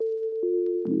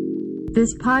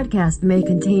This podcast may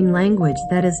contain language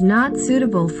that is not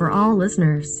suitable for all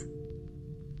listeners.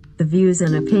 The views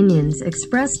and opinions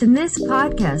expressed in this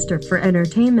podcast are for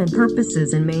entertainment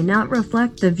purposes and may not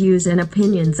reflect the views and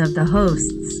opinions of the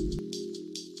hosts.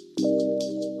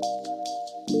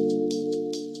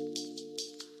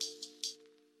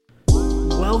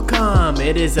 Welcome!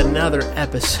 It is another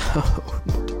episode.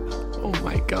 Oh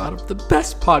my god, of the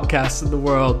best podcast in the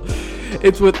world.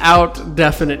 It's Without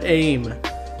Definite Aim.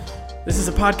 This is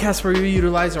a podcast where we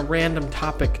utilize a random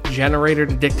topic generator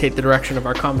to dictate the direction of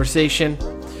our conversation.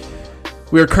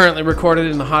 We are currently recorded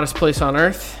in the hottest place on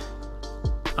earth.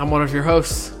 I'm one of your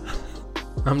hosts.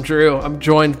 I'm Drew. I'm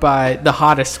joined by the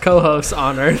hottest co-host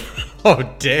on earth. Oh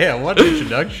damn! What an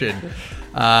introduction.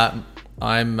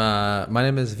 My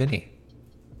name is Vinny.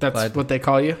 That's what they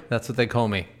call you? That's what they call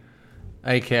me,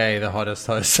 aka the hottest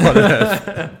host on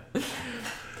earth.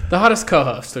 The hottest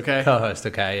co-host. Okay. Co-host.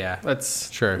 Okay, yeah. Let's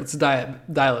dial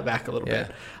it back a little bit.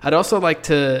 I'd also like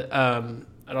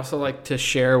to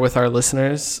share with our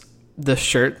listeners the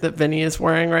shirt that Vinny is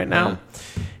wearing right now.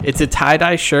 It's a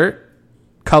tie-dye shirt.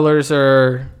 Colors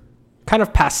are kind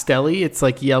of pastel-y. It's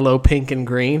like yellow, pink, and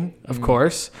green, of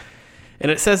course.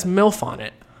 And it says MILF on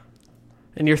it.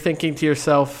 And you're thinking to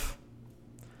yourself,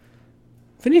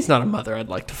 Vinny's not a mother I'd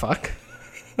like to fuck.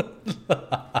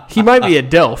 He might be a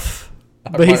DILF,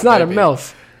 but he's not a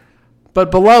MILF.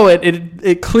 But below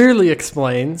it clearly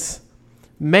explains,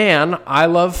 man, I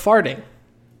love farting.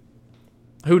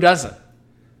 Who doesn't?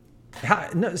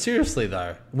 No, seriously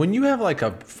though, when you have like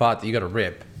a fart that you got to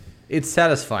rip, it's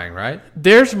satisfying, right?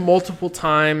 There's multiple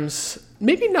times,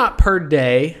 maybe not per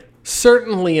day,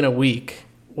 certainly in a week,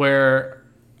 where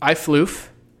I floof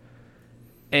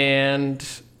and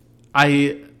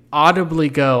I audibly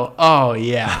go, oh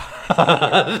yeah.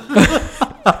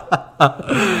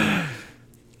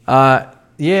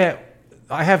 Yeah,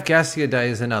 I have gassier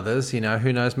days than others, you know,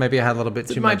 who knows, maybe I had a little bit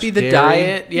too much It might be the dairy.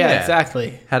 diet. Yeah,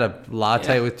 exactly. Had a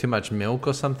latte with too much milk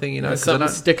or something, you know. Something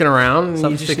sticking around.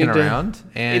 Something sticking around.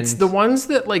 And it's the ones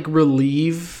that like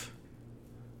relieve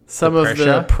some of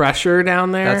the pressure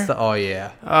down there. Oh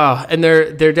yeah. Oh, and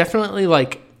they're definitely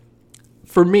like,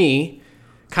 for me,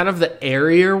 kind of the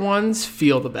airier ones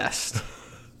feel the best.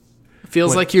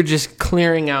 Feels like you're just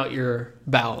clearing out your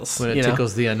bowels. When it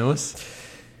tickles the anus.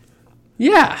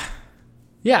 Yeah.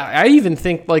 Yeah, I even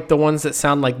think like the ones that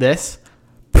sound like this,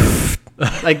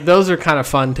 like those are kind of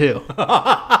fun too.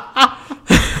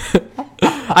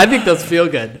 I think those feel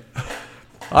good.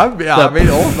 I don't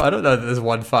know that there's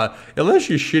one fart. Unless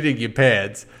you're shitting your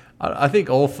pants, I think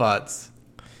all farts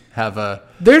have a...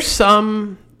 There's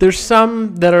some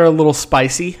that are a little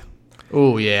spicy.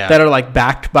 Oh, yeah. That are like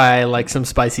backed by like some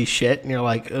spicy shit. And you're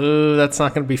like, oh, that's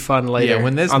not going to be fun later. Yeah,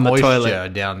 when there's on moisture the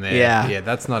toilet. down there. Yeah. Yeah,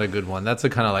 that's not a good one. That's a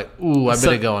kind of like, ooh, I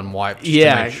better go and wipe just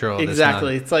to make sure.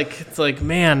 Exactly. It's like,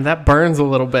 man, that burns a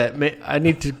little bit. I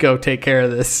need to go take care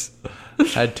of this. I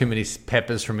had too many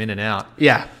peppers from In-N-Out.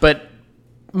 Yeah, but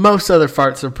most other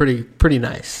farts are pretty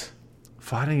nice.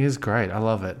 Farting is great. I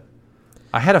love it.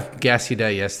 I had a gassy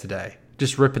day yesterday.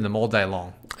 Just ripping them all day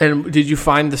long. And did you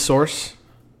find the source?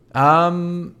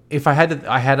 If I had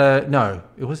to, no,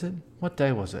 what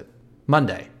day was it?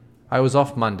 Monday. I was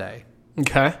off Monday.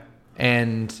 Okay.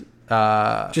 And,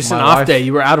 just an off day.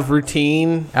 You were out of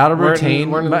routine. Out of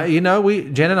routine. You know,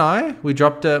 Jen and I,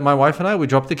 my wife and I, we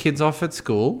dropped the kids off at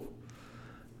school.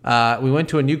 We went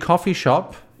to a new coffee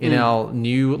shop in our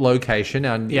new location,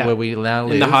 where we now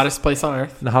live. In the hottest place on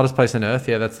earth. In the hottest place on earth.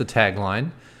 Yeah, that's the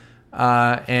tagline.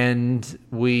 And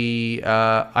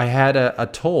I had a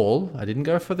tall. I didn't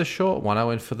go for the short one. I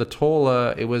went for the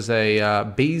taller. It was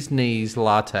a bee's knees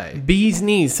latte. Bee's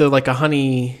knees, so like a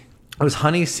honey. It was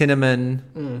honey,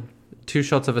 cinnamon, 2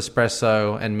 shots of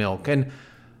espresso, and milk. And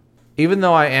even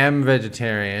though I am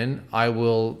vegetarian, I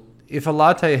will. If a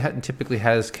latte typically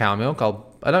has cow milk,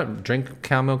 I don't drink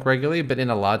cow milk regularly, but in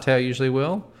a latte I usually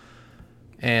will.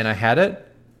 And I had it.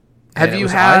 Have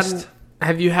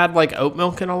you had like oat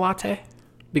milk in a latte?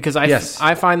 Because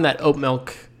I find that oat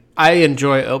milk, I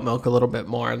enjoy oat milk a little bit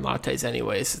more in lattes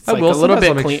anyways. It's like a little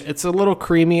bit clean. It's a little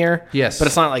creamier. Yes. But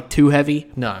it's not like too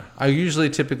heavy. No. I usually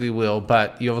typically will,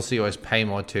 but you obviously always pay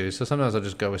more too. So sometimes I'll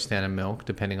just go with standard milk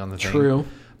depending on the thing. True.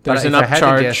 There's an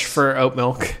upcharge for oat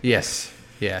milk. Yes.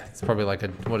 Yeah. It's probably like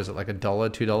like $1,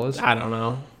 $2? I don't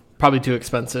know. Probably too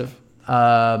expensive.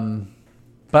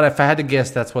 But if I had to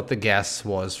guess, that's what the gas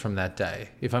was from that day,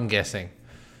 if I'm guessing.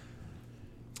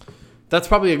 That's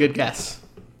probably a good guess.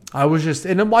 I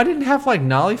didn't have like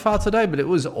gnarly farts today, but it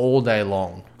was all day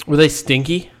long. Were they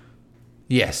stinky?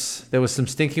 Yes. There was some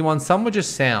stinky ones. Some were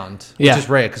just sound, which is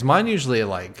rare, because mine usually are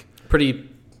like... Pretty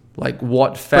Like,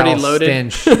 what Pretty foul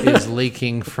loaded. stench is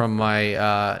leaking from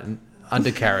my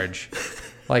undercarriage?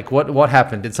 Like, what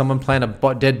happened? Did someone plant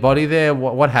a dead body there?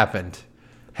 What happened?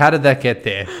 How did that get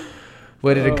there?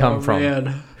 Where did it come from?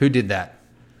 Man. Who did that?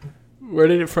 Where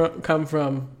did it come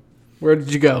from? Where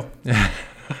did you go?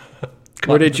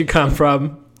 Where did you come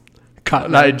from?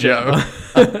 Cotton Eye Joe.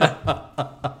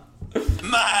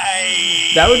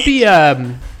 That would be...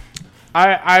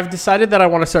 I've decided that I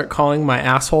want to start calling my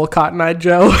asshole Cotton Eye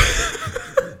Joe.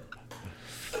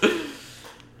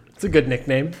 It's a good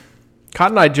nickname.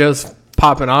 Cotton Eye Joe's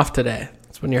popping off today.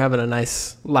 It's when you're having a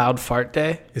nice loud fart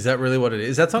day. Is that really what it is?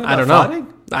 Is that song about I don't farting?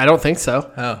 know. I don't think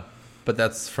so. Oh, but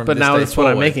that's from. But this now day that's what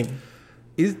I'm forward. making.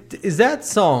 Is that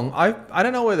song? I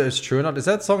don't know whether it's true or not. Does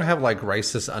that song have like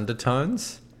racist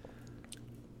undertones?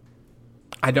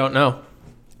 I don't know.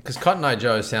 Because Cotton Eye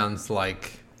Joe sounds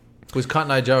like... Was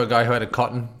Cotton Eye Joe a guy who had a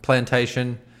cotton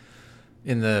plantation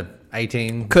in the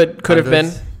 1800s? Could have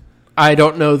been. I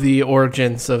don't know the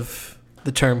origins of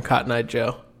the term Cotton Eye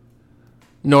Joe,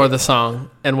 nor the song,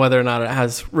 and whether or not it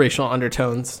has racial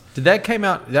undertones. Did that came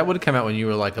out? That would have come out when you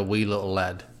were like a wee little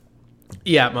lad.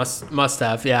 Yeah, must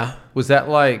have. Yeah. Was that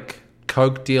like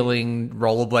coke dealing,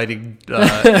 rollerblading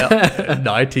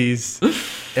 90s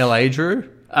LA Drew?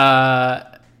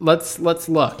 Let's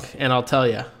look, and I'll tell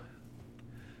you.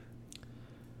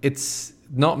 It's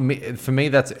not me. For me,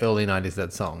 that's early 90s,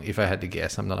 that song. If I had to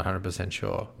guess, I'm not 100%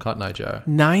 sure. Cotton Eye Joe.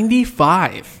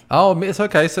 95. Oh, it's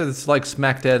okay. So it's like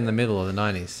smack dead in the middle of the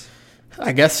 90s.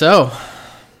 I guess so.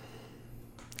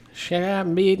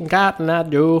 Sham beating Cotton Eye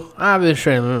Joe. I've been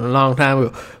training a long time ago.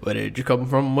 Where did you come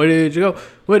from? Where did you go?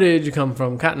 Where did you come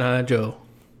from, Cotton Eye Joe?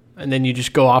 And then you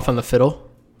just go off on the fiddle.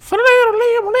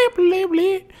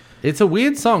 It's a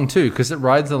weird song too because it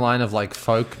rides the line of like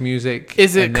folk music.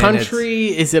 Is it and then country?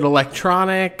 Is it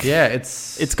electronic? Yeah,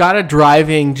 it's got a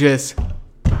driving just...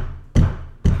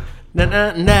 You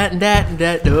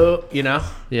know?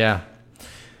 yeah.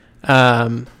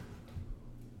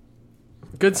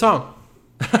 Good song.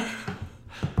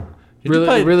 Did you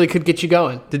play- Really could get you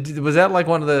going. Was that like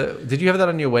one of the? Did you have that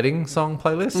on your wedding song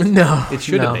playlist? No. It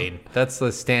should no. have been. That's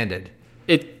the standard.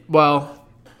 Well,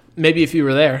 maybe if you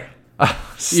were there,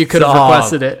 you could have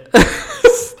requested it.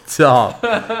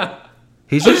 Stop.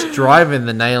 He's just driving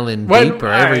the nail in deeper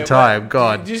every time.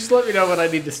 God. Just let me know when I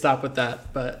need to stop with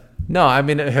that. But No, I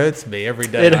mean it hurts me every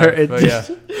day. it hurt. But yeah.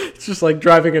 It's just like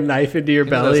driving a knife into your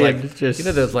belly Those, and just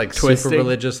those like twisting. super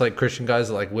religious like Christian guys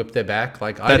that like whip their back.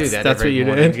 Like I do that. That's every what you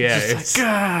morning. did. Yeah. Just it's- like,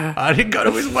 "Gah, I didn't go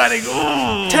to his wedding.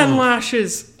 Oh. 10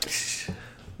 lashes.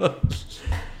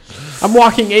 I'm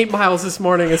walking 8 miles this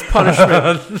morning as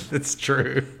punishment It's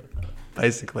true.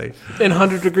 Basically. in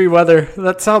 100-degree weather.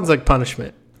 That sounds like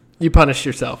punishment. You punished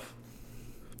yourself.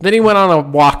 Then he went on a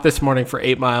walk this morning for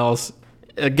 8 miles,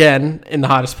 again, in the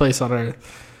hottest place on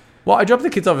earth. Well, I dropped the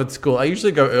kids off at school. I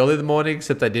usually go early in the morning,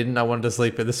 except I didn't. I wanted to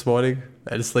sleep in this morning.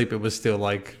 I had to sleep. It was still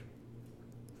like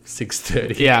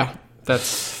 6:30. Yeah,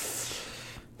 that's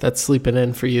sleeping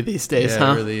in for you these days, Yeah,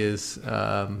 huh? it really is.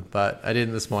 But I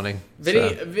didn't this morning.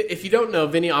 Vinny, so, if you don't know,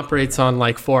 Vinny operates on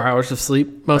like 4 hours of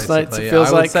sleep most nights. basically, It yeah, feels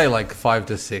I would like say like 5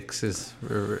 to 6 is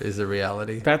a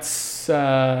reality. that's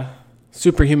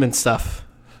superhuman stuff.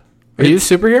 Are you a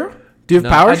superhero? Do you have No,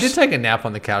 powers? I did take a nap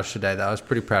on the couch today, though. I was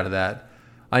pretty proud of that.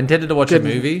 I intended to watch Good. a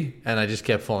movie, and I just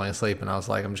kept falling asleep. And I was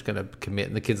like, I'm just going to commit.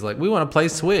 And the kids were like, we want to play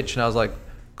Switch. And I was like,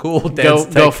 cool.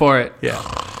 go for it. Yeah.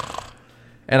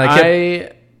 And I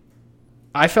kept...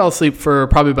 I fell asleep for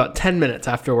probably about 10 minutes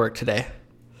after work today.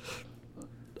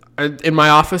 In my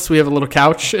office, we have a little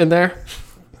couch in there.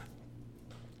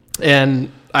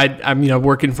 And I'm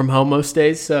working from home most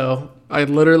days, so I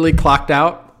literally clocked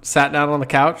out, sat down on the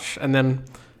couch, and then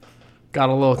got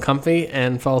a little comfy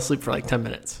and fell asleep for like 10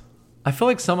 minutes. I feel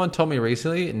like someone told me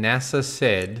recently, NASA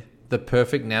said the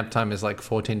perfect nap time is like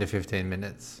 14 to 15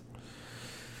 minutes.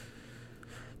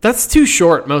 That's too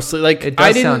short, mostly. Like It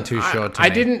does sound too short to I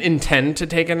me. didn't intend to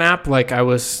take a nap. Like I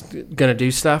was gonna do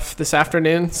stuff this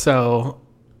afternoon, so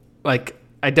like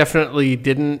I definitely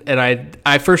didn't. And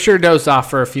I for sure dozed off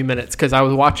for a few minutes because I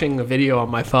was watching a video on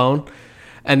my phone,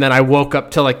 and then I woke up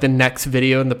to like the next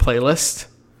video in the playlist.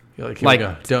 You're like, here we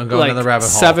go. Don't go another rabbit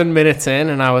hole. 7 minutes in,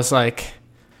 and I was like,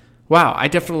 wow, I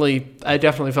definitely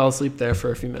fell asleep there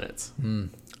for a few minutes. And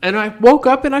I woke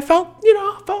up and I felt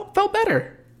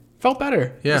better. Felt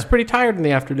better. Yeah. I was pretty tired in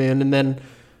the afternoon, and then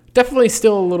definitely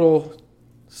still a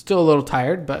little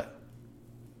tired, but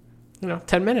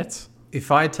 10 minutes.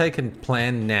 If I take a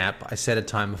planned nap, I set a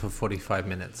timer for 45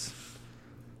 minutes.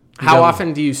 How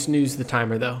often do you snooze the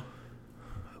timer though?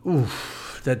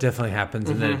 That definitely happens,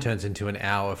 and then it turns into an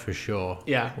hour for sure.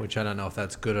 Yeah. Which I don't know if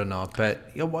that's good or not. But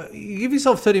you give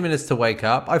yourself 30 minutes to wake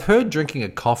up. I've heard drinking a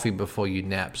coffee before you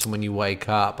nap, so when you wake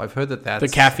up, I've heard that's... The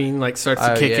caffeine like starts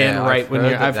to kick in right when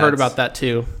you're... I've heard about that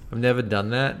too. I've never done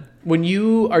that. When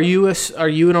you... Are you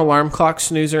an alarm clock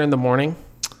snoozer in the morning?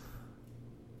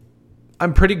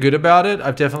 I'm pretty good about it.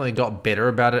 I've definitely got better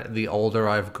about it the older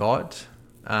I've got.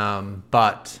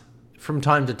 But from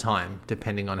time to time,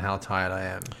 depending on how tired I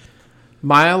am.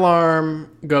 My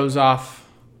alarm goes off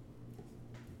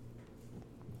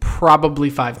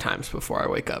probably 5 times before I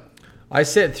wake up. I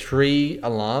set 3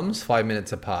 alarms 5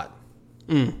 minutes apart.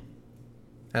 And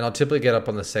I'll typically get up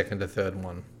on the second or third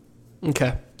one.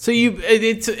 Okay. So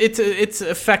it's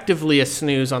effectively a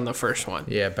snooze on the first one.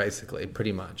 Yeah, basically,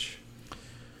 pretty much.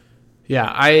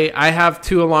 Yeah, I have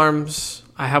 2 alarms.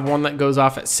 I have one that goes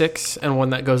off at 6 and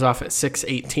one that goes off at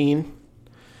 6:18.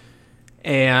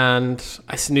 And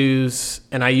I snooze,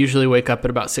 and I usually wake up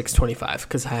at about 6:25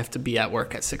 because I have to be at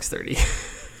work at 6:30.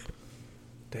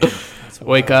 Damn, that's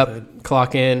wake up,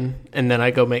 clock in, and then I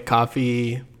go make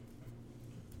coffee,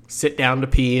 sit down to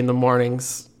pee in the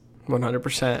mornings,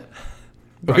 100%.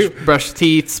 Brush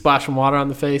teeth, splash some water on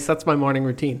the face. That's my morning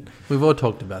routine. We've all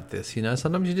talked about this,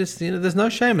 sometimes you just, there's no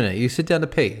shame in it. You sit down to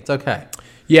pee. It's okay.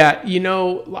 Yeah,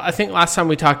 I think last time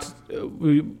we talked,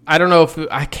 I don't know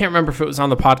I can't remember if it was on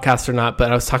the podcast or not, but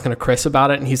I was talking to Chris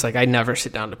about it, and he's like, I never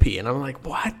sit down to pee. And I'm like,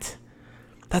 what?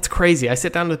 That's crazy. I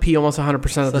sit down to pee almost 100%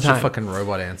 of the time. Such a fucking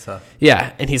robot answer.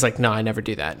 Yeah, and he's like, no, I never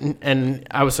do that. And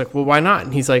I was like, well, why not?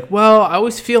 And he's like, well, I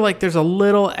always feel like there's a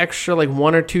little extra, like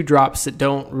 1 or 2 drops that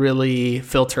don't really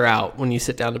filter out when you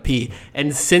sit down to pee.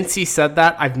 And since he said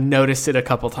that, I've noticed it a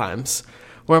couple times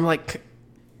where I'm like,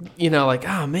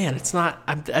 oh man, it's not.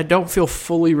 I don't feel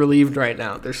fully relieved right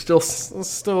now. There's still a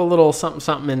little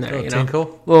something in there.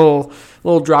 Tinkle,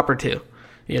 little drop or 2.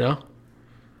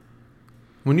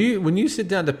 When you sit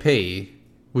down to pee,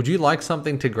 would you like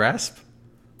something to grasp?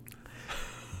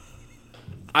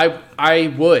 I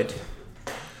would.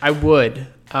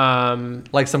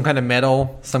 Like some kind of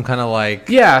metal, some kind of like...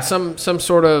 Yeah, some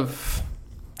sort of...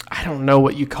 I don't know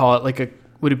what you call it.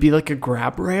 Would it be like a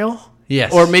grab rail?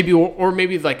 Yes. Or maybe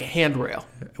like a handrail.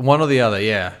 One or the other,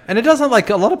 yeah. And it doesn't,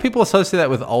 a lot of people associate that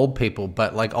with old people,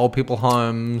 but like old people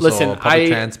homes or public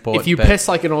transport. If you piss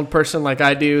like an old person like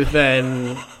I do,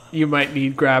 then you might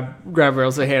need grab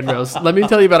rails or handrails. Let me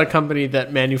tell you about a company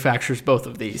that manufactures both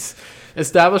of these.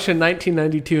 Established in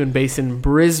 1992 and based in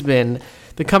Brisbane,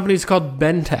 the company is called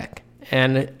Bentech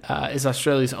and is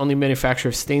Australia's only manufacturer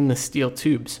of stainless steel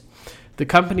tubes. The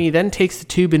company then takes the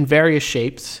tube in various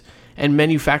shapes and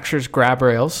manufactures grab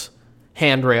rails,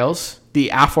 handrails, the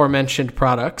aforementioned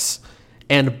products,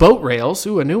 and boat rails.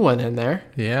 Ooh, a new one in there.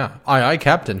 Yeah, Aye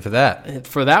Captain for that.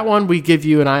 For that one, we give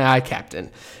you an Aye Captain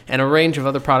and a range of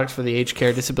other products for the aged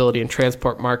care, disability, and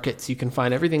transport markets. You can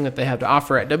find everything that they have to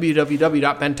offer at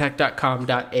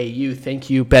www.bentech.com.au. Thank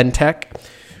you, Bentech.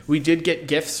 We did get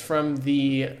gifts from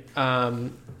the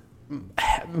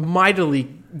mightily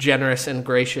generous and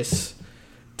gracious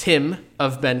Tim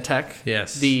of Bentech,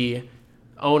 yes, the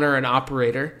owner and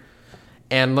operator.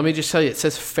 And let me just tell you, it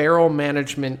says Feral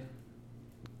Management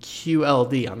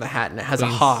QLD on the hat, and it has a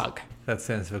hog. That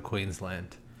stands for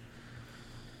Queensland.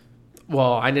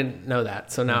 Well, I didn't know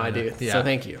that, so now I do. Yeah. So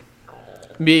thank you.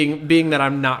 Being that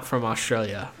I'm not from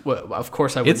Australia, well, of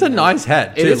course I would. It's a nice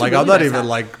hat too. Really I'm not nice even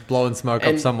hat. blowing smoke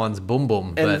up someone's boom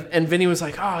boom. And Vinny was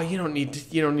like, "Oh, you don't need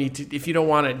to. If you don't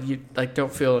want it, you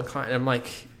don't feel inclined." And I'm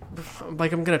like,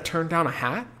 I'm gonna turn down a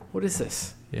hat? What is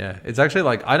this? Yeah, it's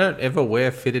actually I don't ever wear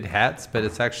fitted hats, but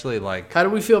it's actually How do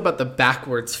we feel about the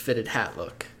backwards fitted hat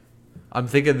look? I'm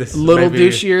thinking this a little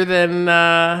douchier than.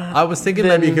 I was thinking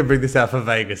maybe you could bring this out for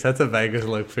Vegas. That's a Vegas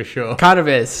look for sure. Kind of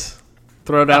is.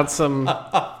 Throw down some,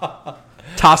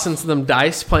 tossing some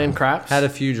dice, playing craps. Had a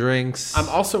few drinks. I'm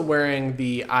also wearing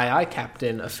the Aye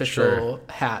Captain official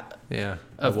hat. Yeah,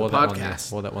 of the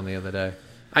podcast. I wore that one the other day.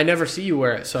 I never see you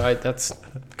wear it, so that's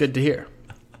good to hear.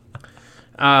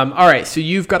 All right, so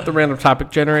you've got the random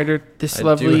topic generator this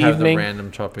lovely evening. I do have the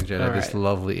random topic generator this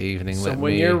lovely evening. So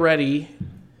when you're ready,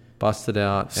 bust it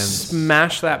out and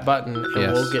smash that button,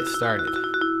 and we'll get started.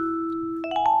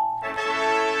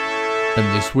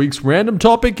 And this week's random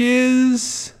topic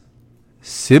is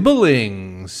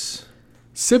siblings.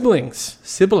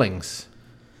 Siblings.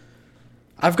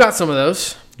 I've got some of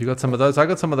those. You got some of those? I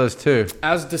got some of those too.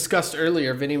 As discussed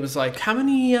earlier, Vinny was like, how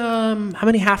many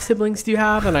half siblings do you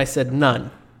have? And I said, none.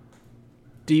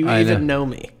 Do you even know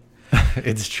me?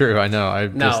 It's true. I know.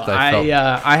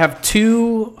 I have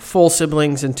 2 full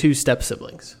siblings and 2 step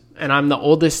siblings. And I'm the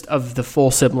oldest of the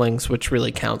full siblings, which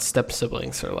really counts. Step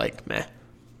siblings are like, meh.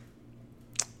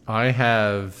 I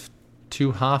have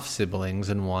 2 half siblings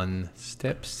and 1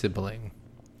 step sibling.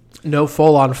 No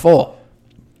full on full.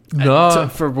 No.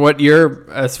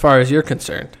 For as far as you're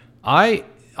concerned. I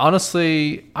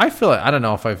honestly, I feel like, I don't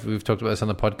know if we've talked about this on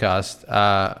the podcast.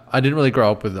 I didn't really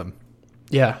grow up with them.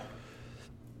 Yeah.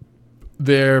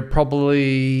 They're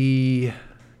probably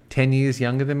 10 years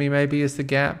younger than me, maybe, is the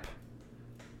gap.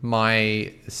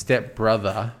 My step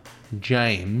brother,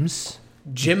 James.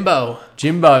 Jimbo,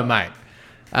 mate.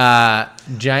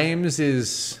 James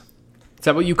is... Is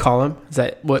that what you call him?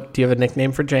 Do you have a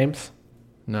nickname for James?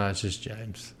 No, it's just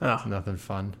James. Oh. It's nothing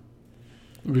fun.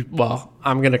 Well,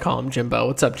 I'm going to call him Jimbo.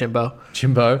 What's up, Jimbo?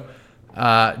 Jimbo.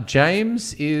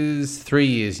 James is 3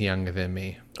 years younger than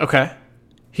me. Okay.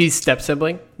 He's step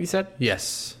sibling, you said?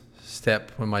 Yes.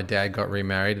 Step when my dad got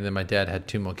remarried, and then my dad had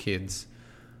 2 more kids.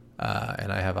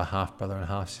 And I have a half brother and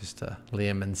half sister,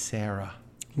 Liam and Sarah.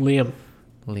 Liam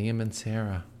and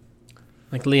Sarah.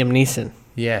 Like Liam Neeson.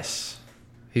 Yes.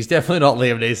 He's definitely not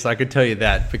Liam Neeson, I can tell you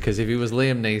that, because if he was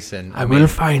Liam Neeson... I will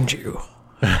find you,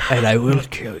 and I will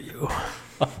kill you.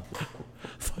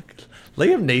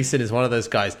 Liam Neeson is one of those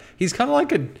guys. He's kind of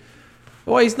like a...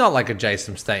 Well, he's not like a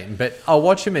Jason Statham, but I'll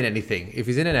watch him in anything. If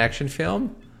he's in an action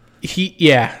film...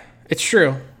 Yeah, it's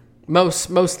true.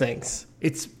 Most things.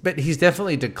 But he's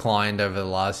definitely declined over the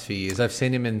last few years. I've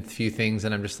seen him in a few things,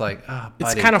 and I'm just like, buddy,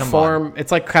 it's kind of form.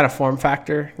 It's like kind of form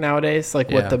factor nowadays, like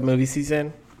what Yeah. the movies he's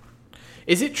in.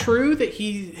 Is it true that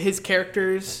his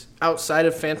characters outside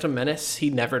of Phantom Menace, he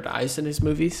never dies in his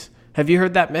movies? Have you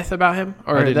heard that myth about him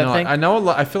or I did that not. thing? I know a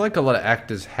lot. I feel like a lot of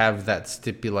actors have that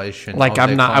stipulation. Like of I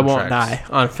their won't contracts.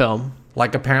 die on film.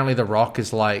 Like apparently The Rock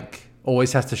is like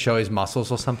always has to show his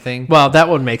muscles or something. Well, that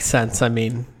would make sense. I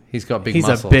mean, He's got big he's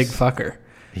muscles. a big fucker.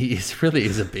 He really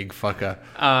is a big fucker.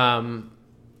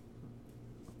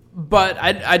 But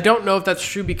I don't know if that's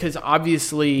true because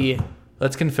obviously...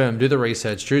 Let's confirm. Do the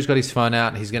research. Drew's got his phone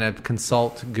out. He's going to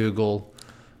consult Google.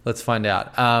 Let's find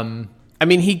out. I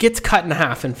mean, he gets cut in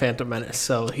half in Phantom Menace,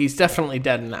 so he's definitely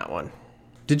dead in that one.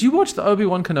 Did you watch the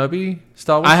Obi-Wan Kenobi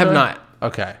Star Wars I have show? not.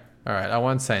 Okay. All right. I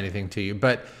won't say anything to you.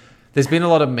 But there's been a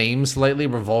lot of memes lately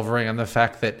revolving on the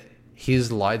fact that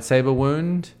his lightsaber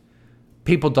wound...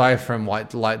 People die from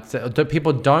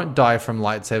people don't die from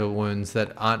lightsaber wounds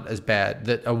that aren't as bad,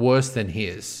 that are worse than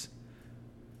his.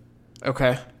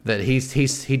 Okay. That he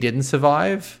didn't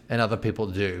survive, and other people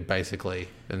do, basically.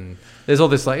 And there's all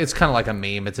this, like, it's kind of like a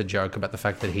meme. It's a joke about the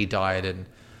fact that he died, and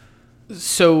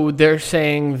So they're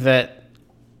saying that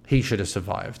he should have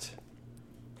survived.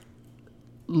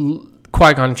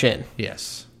 Qui-Gon Jinn,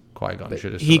 Yes, Qui-Gon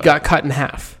should have survived. he got cut in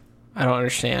half. I don't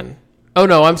understand. Oh,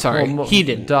 no, I'm sorry. Well, he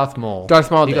didn't. Darth Maul. He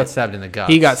He got stabbed in the gut.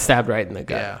 He got stabbed right in the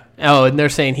gut. Yeah. Oh, and they're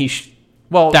saying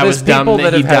Well, that there's was dumb people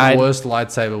that that he have had died. worse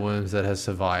lightsaber wounds that has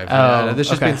survived. Oh, There's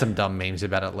just okay. been some dumb memes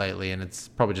about it lately, and it's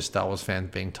probably just Star Wars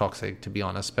fans being toxic, to be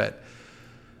honest. But,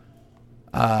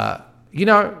 I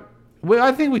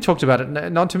think we talked about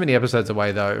it not too many episodes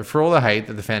away, though. For all the hate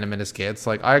that the Phantom Menace gets,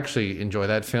 like, I actually enjoy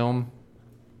that film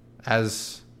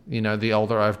as, the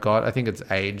older I've got. I think it's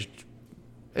aged.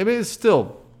 I mean, it's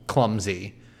still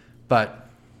clumsy, but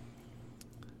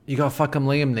you got fucking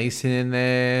Liam Neeson in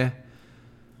there.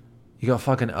 You got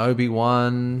fucking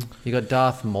Obi-Wan. You got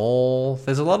Darth Maul.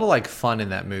 There's a lot of like fun in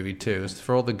that movie too,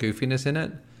 for all the goofiness in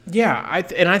it. Yeah, I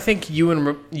think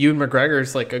Ewan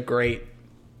McGregor's like a great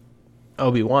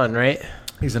Obi-Wan, right?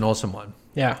 He's an awesome one.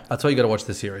 Yeah. That's why you got to watch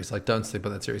the series. Like, don't sleep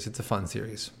on that series. It's a fun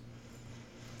series.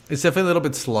 It's definitely a little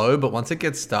bit slow, but once it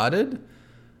gets started,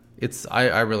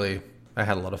 I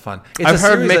had a lot of fun. I've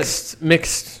heard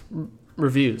mixed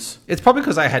reviews. It's probably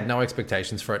because I had no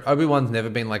expectations for it. Obi-Wan's never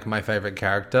been like my favorite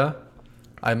character.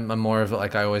 I'm more of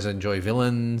like, I always enjoy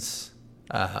villains.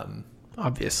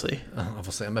 Obviously,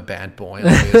 I'm a bad boy,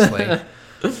 obviously.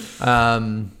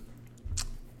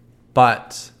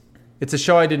 But it's a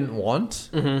show I didn't want.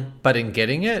 Mm-hmm. But in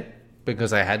getting it,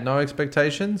 because I had no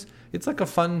expectations, it's like a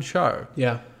fun show.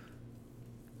 Yeah.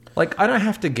 Like, I don't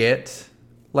have to get...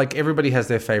 Like, everybody has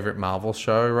their favorite Marvel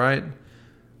show, right?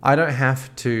 I don't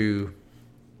have to...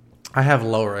 I have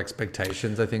lower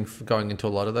expectations, I think, for going into a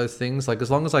lot of those things. Like, as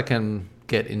long as I can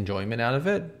get enjoyment out of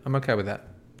it, I'm okay with that.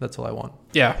 That's all I want.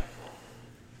 Yeah.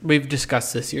 We've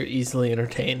discussed this. You're easily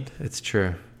entertained. It's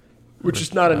true. Which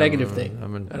is not a negative thing.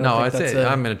 I'm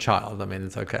a child. I mean,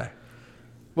 it's okay.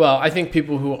 Well, I think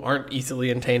people who aren't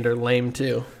easily entertained are lame,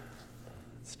 too.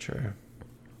 It's true.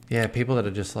 Yeah, people that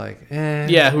are just like...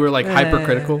 who are like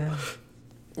hypercritical.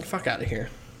 Fuck out of here.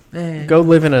 Go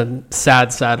live in a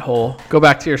sad, sad hole. Go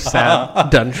back to your sad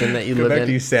dungeon that you live in. Go back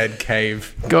to your sad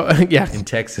cave. In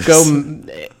Texas. Go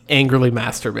angrily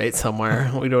masturbate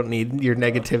somewhere. We don't need your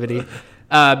negativity.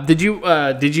 Did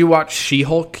you watch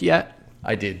She-Hulk yet?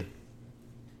 I did.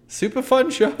 Super fun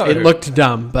show. It looked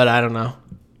dumb, but I don't know.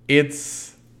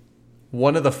 It's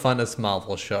one of the funnest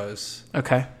Marvel shows.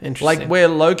 Okay, interesting. Like where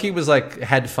Loki was like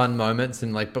had fun moments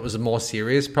and like, but was more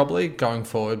serious probably going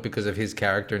forward because of his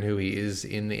character and who he is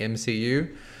in the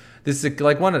MCU. This is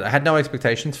like one. I had no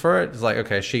expectations for it. It's like,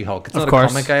 okay, She-Hulk. It's not a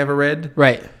comic I ever read,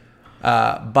 right?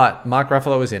 But Mark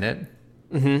Ruffalo was in it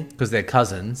because they're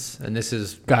cousins, and this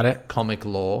is Got it. comic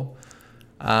lore.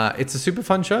 It's a super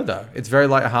fun show though. It's very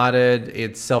lighthearted.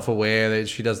 It's self-aware.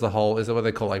 She does the whole, is that what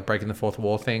they call like breaking the fourth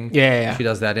wall thing? Yeah. She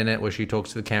does that in it where she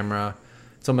talks to the camera.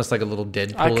 It's almost like a little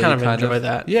Deadpool. I kind of enjoy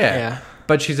that. Yeah.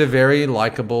 But she's a very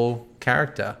likable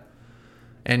character,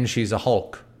 and she's a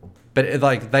Hulk. But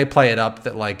like they play it up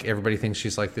that like everybody thinks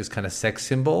she's like this kind of sex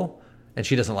symbol, and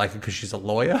she doesn't like it because she's a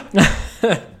lawyer.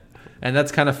 And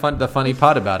that's kind of fun. The funny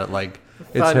part about it, like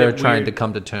it's her trying to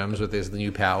come to terms with these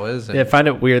new powers. And I find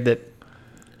it weird that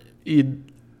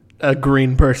a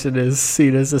green person is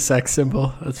seen as a sex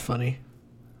symbol. That's funny.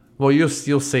 Well, you'll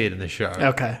see it in the show.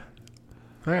 Okay.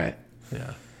 All right.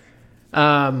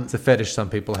 Yeah. It's a fetish some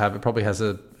people have. It probably has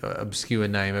a obscure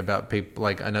name about people.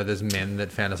 Like I know there's men that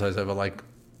fantasize over like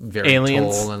very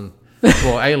aliens. Tall and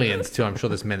well, aliens too. I'm sure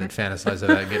there's men that fantasize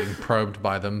about getting probed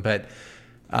by them. But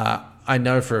I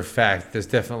know for a fact there's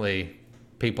definitely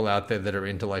people out there that are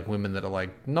into like women that are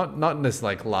like not as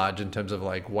like large in terms of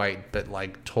like weight, but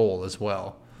like tall as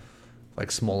well, like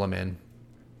smaller men.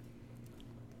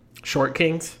 Short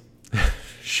kings.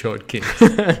 Short kings.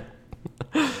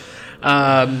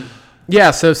 Yeah.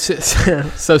 So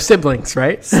siblings,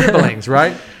 right? Siblings,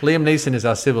 right? Liam Neeson is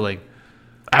our sibling.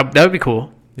 That would be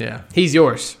cool. Yeah. He's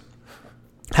yours.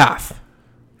 Half.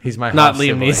 He's my not half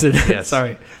Liam sibling. Neeson. Yes.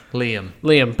 Sorry.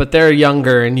 Liam. But they're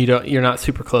younger, and you're not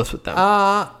super close with them.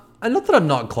 And not that I'm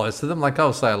not close to them. Like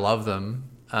I'll say I love them,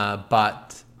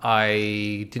 but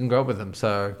I didn't grow up with them.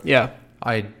 So yeah,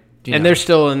 you know, they're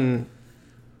still in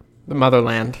the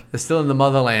motherland. They're still in the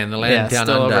motherland, the land down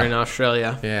still under. over in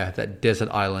Australia. Yeah, that desert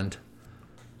island.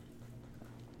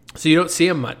 So you don't see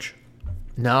them much.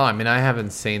 No, I mean I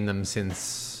haven't seen them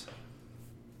since.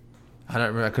 I don't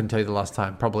remember. I couldn't tell you the last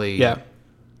time. Probably.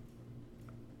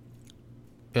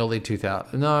 Early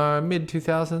 2000s. No, mid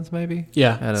 2000s maybe.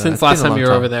 Yeah, since last time you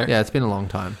were over there. Yeah, it's been a long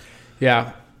time.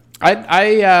 Yeah,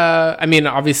 I mean,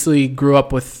 obviously grew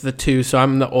up with the two, so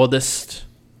I'm the oldest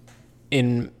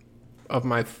of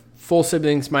my full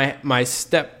siblings. My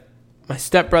stepbrother.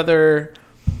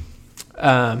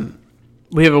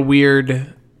 We have a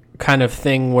weird kind of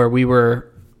thing where we were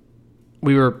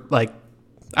like,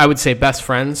 I would say best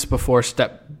friends before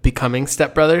becoming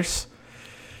stepbrothers.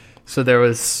 So there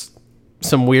was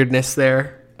some weirdness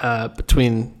there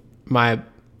between my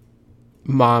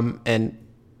mom and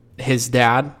his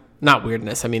dad. Not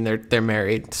weirdness. I mean, they're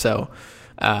married. So,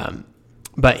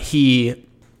 but he's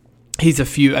a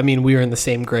few. I mean, we were in the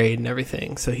same grade and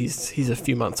everything. So he's a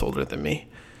few months older than me.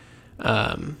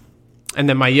 And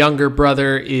then my younger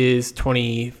brother is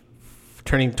turning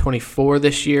 24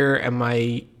 this year, and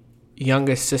my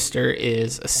youngest sister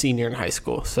is a senior in high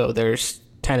school. So there's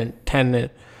 10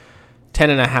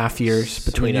 and a half years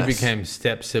between us. When you became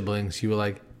step siblings, you were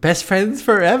like best friends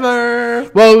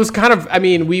forever. Well, it was kind of, I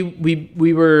mean,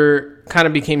 we were kind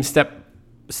of became step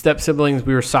siblings.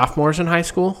 We were sophomores in high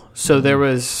school. So there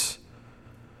was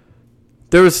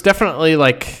definitely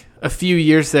like a few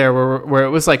years there where it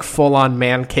was like full on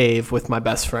man cave with my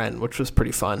best friend, which was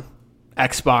pretty fun.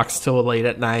 Xbox till late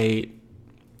at night.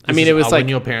 I mean, it was like when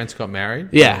your parents got married.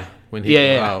 Yeah. When he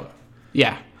got out.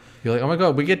 Yeah. You're like, oh my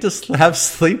God, we get to have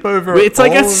sleepover. It's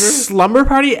like a slumber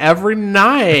party every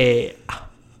night.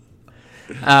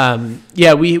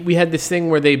 Yeah, we had this thing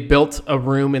where they built a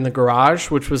room in the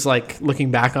garage, which was like,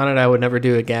 looking back on it, I would never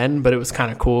do again, but it was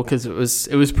kind of cool because it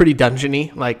was pretty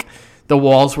dungeony. Like the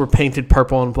walls were painted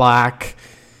purple and black.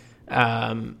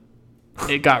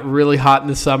 It got really hot in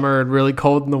the summer and really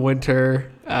cold in the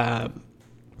winter.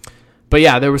 But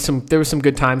yeah, there was some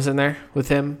good times in there with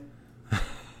him.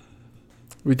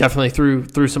 We definitely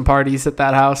threw some parties at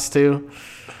that house too.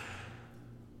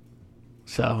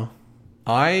 So,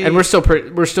 and we're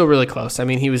still really close. I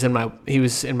mean, he was in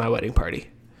my wedding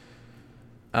party.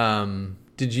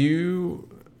 Did you?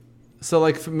 So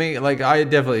like for me, like I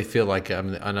definitely feel like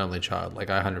I'm an only child. Like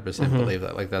I 100% believe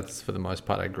that. Like that's for the most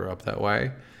part I grew up that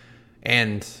way.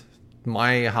 And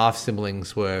my half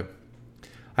siblings I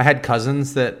had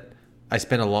cousins that I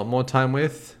spent a lot more time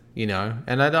with. You know,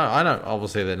 and I don't,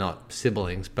 obviously they're not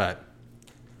siblings, but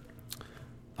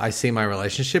I see my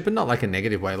relationship in not like a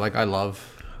negative way. Like I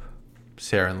love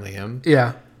Sarah and Liam.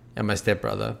 Yeah. And my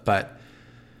stepbrother, but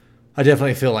I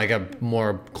definitely feel like a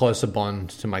more closer bond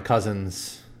to my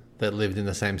cousins that lived in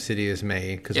the same city as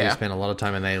me because we spent a lot of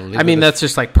time and they lived. I mean, that's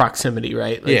just like proximity,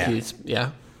 right? Like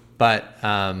yeah. But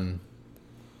I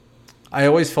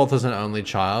always felt as an only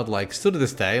child, like still to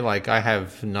this day, like I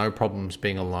have no problems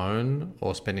being alone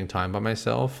or spending time by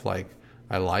myself. Like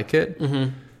I like it.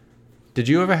 Mm-hmm. Did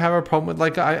you ever have a problem with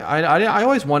like I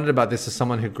always wondered about this as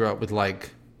someone who grew up with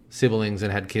like siblings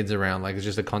and had kids around. Like it's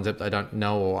just a concept I don't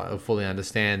know or fully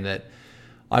understand. That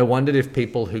I wondered if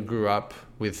people who grew up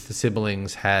with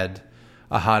siblings had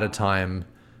a harder time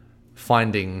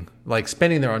spending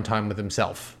their own time with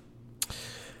themselves.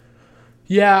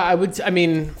 Yeah, I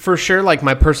mean, for sure, like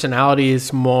my personality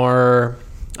is more,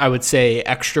 I would say,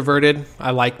 extroverted.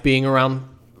 I like being around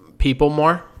people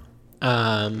more.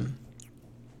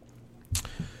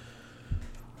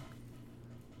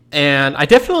 And I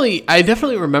definitely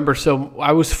remember, so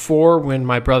I was 4 when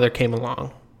my brother came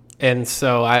along. And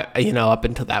so I up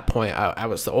until that point, I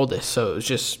was the oldest. So it was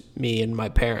just me and my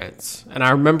parents. And I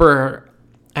remember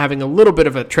having a little bit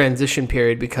of a transition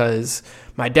period because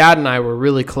my dad and I were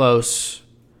really close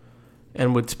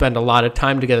and would spend a lot of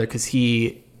time together because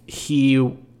he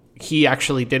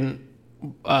actually didn't,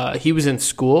 he was in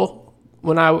school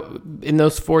in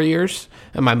those 4 years,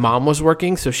 and my mom was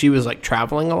working. So she was like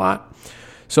traveling a lot.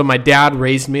 So my dad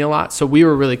raised me a lot. So we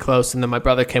were really close. And then my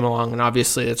brother came along, and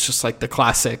obviously it's just like the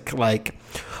classic, like,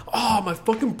 oh, my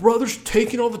fucking brother's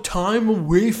taking all the time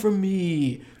away from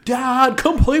me. Dad,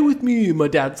 come play with me. And my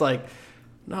dad's like,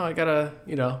 no, I gotta,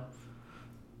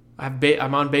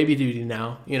 I'm on baby duty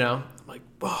now, I'm like,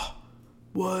 oh,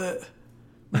 what?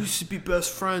 We used to be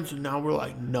best friends, and now we're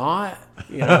like not,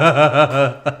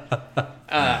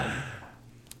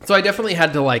 So I definitely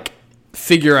had to like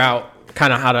figure out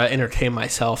kind of how to entertain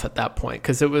myself at that point,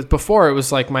 because it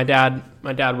was like my dad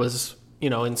was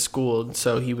in school, and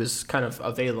so he was kind of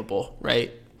available,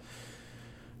 right?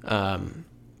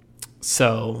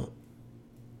 So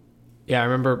yeah, I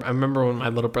remember when my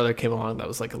little brother came along, that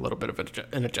was like a little bit of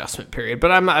an adjustment period,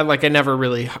 but I never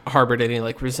really harbored any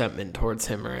like resentment towards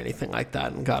him or anything like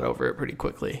that, and got over it pretty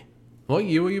quickly. What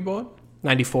year were you born?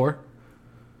 94.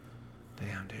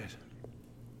 Damn, dude.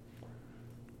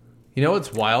 You know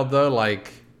what's wild though?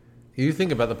 Like, you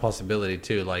think about the possibility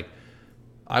too. Like,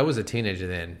 I was a teenager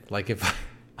then. Like, if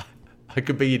I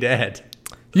could be your dad.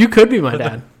 You could be my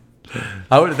dad.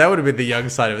 That would have been the young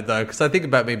side of it though, because I think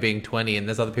about me being 20, and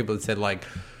there's other people that said like,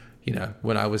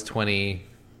 when I was 20,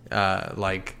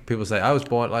 like people say I was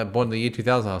born in the year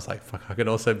 2000. I was like, fuck, I could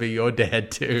also be your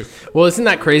dad too. Well, isn't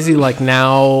that crazy? Like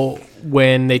now,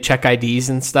 when they check IDs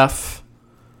and stuff,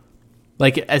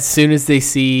 like as soon as they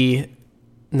see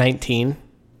 19,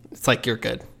 it's like you're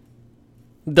good.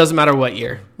 It doesn't matter what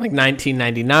year, like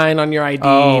 1999 on your ID,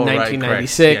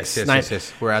 1996. Right,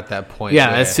 yes. We're at that point.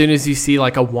 Yeah, as soon as you see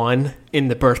like a 1 in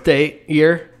the birthday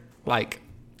year, like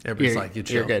everybody's like,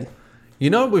 you're good.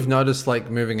 You know what we've noticed, like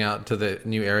moving out to the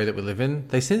new area that we live in,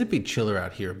 they seem to be chiller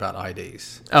out here about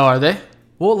IDs. Oh, are they?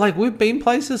 Well, like we've been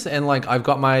places and like I've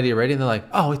got my ID ready, and they're like,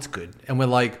 oh, it's good, and we're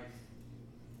like,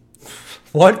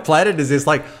 what planet is this?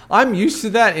 Like, I'm used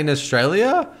to that in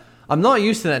Australia. I'm not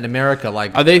used to that in America.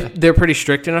 Like, they're pretty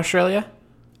strict in Australia?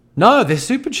 No, they're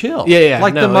super chill. Yeah.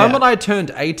 Like the moment I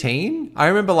turned 18, I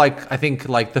remember I think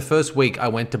the first week I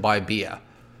went to buy beer.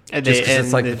 Just because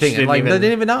it's like the thing. And like, they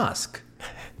didn't even ask.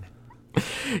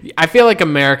 I feel like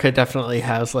America definitely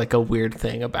has like a weird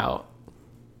thing about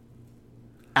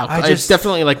alcohol. It's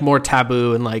definitely like more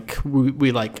taboo, and like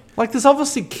we like there's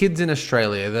obviously kids in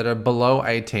Australia that are below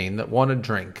 18 that want to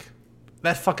drink.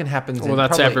 That fucking happens in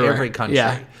probably everywhere. Every country.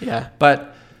 Yeah.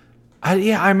 But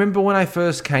I remember when I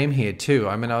first came here too.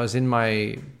 I mean, I was in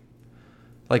my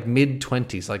like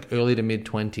mid-20s, like early to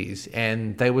mid-20s,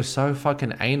 and they were so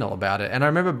fucking anal about it. And I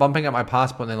remember bumping up my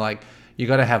passport, and they're like, you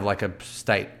got to have like a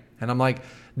state. And I'm like,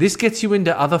 this gets you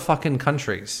into other fucking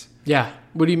countries. Yeah.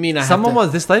 What do you mean?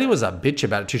 This lady was a bitch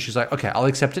about it too. She's like, okay, I'll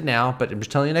accept it now, but I'm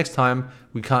just telling you next time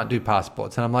we can't do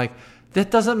passports. And I'm like,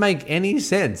 that doesn't make any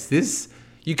sense.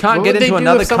 You can't get into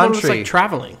another country. Was like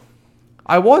traveling.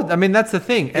 I mean, that's the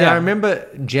thing. And I remember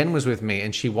Jen was with me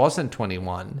and she wasn't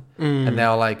 21. And they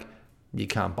were like, you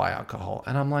can't buy alcohol.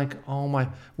 And I'm like, oh my.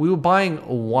 We were buying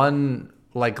one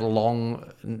like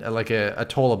a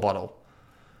taller bottle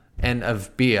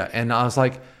of beer. And I was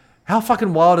like, how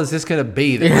fucking wild is this going to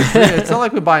be? It's not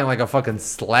like we're buying like a fucking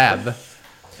slab.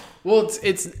 Well,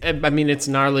 it's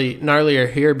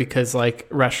gnarlier here because like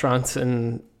restaurants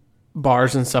and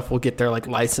bars and stuff will get their like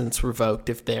license revoked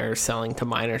if they're selling to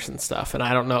minors and stuff. And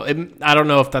I don't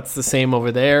know if that's the same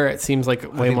over there. It seems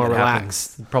like way more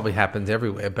relaxed. Probably happens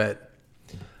everywhere, but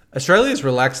Australia's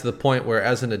relaxed to the point where,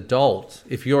 as an adult,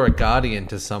 if you're a guardian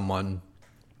to someone,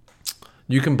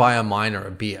 you can buy a minor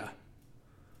a beer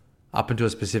up until a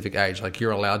specific age. Like,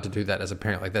 you're allowed to do that as a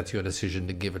parent. Like, that's your decision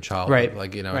to give a child, right.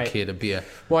 like, you know, right. a kid a beer.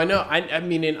 Well, I know. I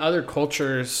mean, in other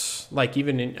cultures, like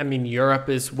even in, I mean, Europe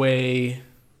is way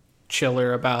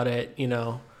chiller about it. You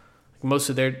know, most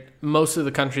of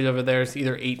the countries over there is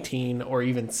either 18 or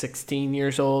even 16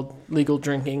 years old legal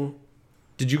drinking.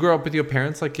 Did you grow up with your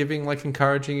parents, like, giving, like,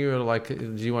 encouraging you, or, like,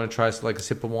 do you want to try, like, a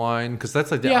sip of wine? Because that's,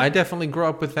 like, I definitely grew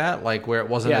up with that, like, where it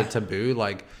wasn't a taboo,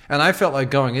 like, and I felt like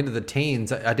going into the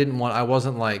teens, I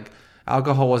wasn't, like,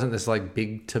 alcohol wasn't this, like,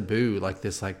 big taboo, like,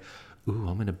 this, like, ooh,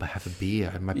 I'm going to have a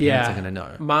beer, and my parents are going to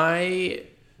know.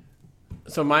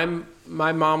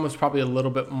 My mom was probably a little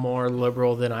bit more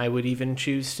liberal than I would even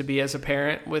choose to be as a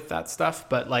parent with that stuff,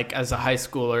 but, like, as a high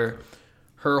schooler,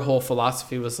 her whole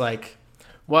philosophy was, like,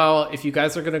 well, if you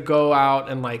guys are going to go out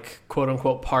and, like, quote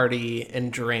unquote party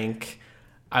and drink,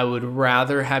 I would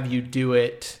rather have you do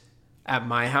it at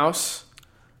my house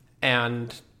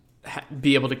and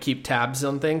be able to keep tabs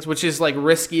on things, which is, like,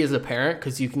 risky as a parent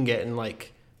because you can get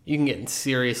in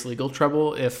serious legal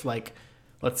trouble if, like,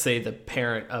 let's say the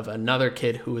parent of another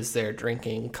kid who was there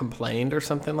drinking complained or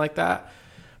something like that.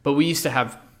 But we used to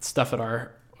have stuff at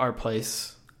our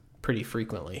place pretty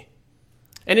frequently.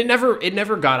 And it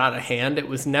never got out of hand. It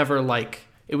was never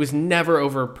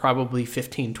over probably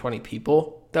 15, 20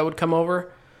 people that would come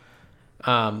over.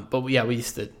 But yeah, we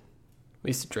used to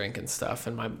drink and stuff.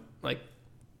 And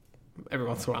every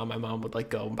once in a while, my mom would,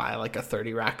 like, go and buy, like, a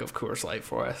 30 rack of Coors Light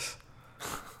for us.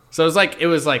 So it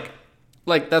was like,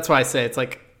 that's why I say it's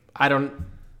like,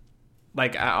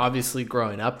 obviously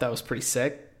growing up, that was pretty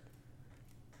sick.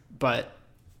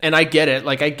 And I get it.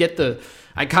 Like,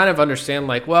 I kind of understand,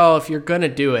 like, well, if you're going to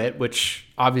do it, which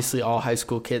obviously all high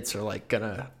school kids are, like, going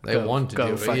to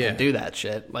do that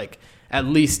shit. Like, at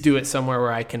least do it somewhere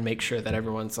where I can make sure that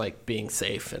everyone's, like, being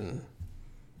safe. And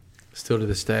still to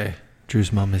this day,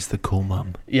 Drew's mum is the cool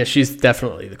mum. Yeah, she's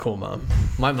definitely the cool mum.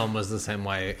 My mum was the same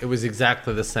way. It was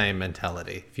exactly the same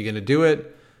mentality. If you're going to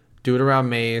do it around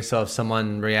me. So if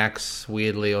someone reacts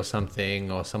weirdly or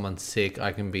something, or someone's sick,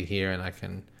 I can be here and I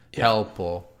can help.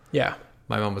 Or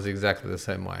my mum was exactly the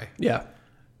same way. Yeah.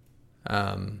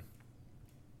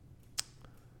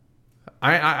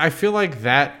 I feel like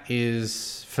that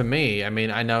is, for me, I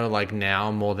mean, I know, like,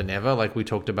 now more than ever, like, we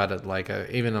talked about it, like,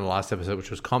 even in the last episode, which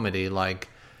was comedy, like,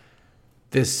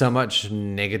 there's so much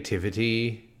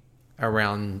negativity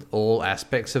around all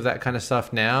aspects of that kind of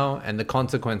stuff now, and the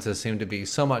consequences seem to be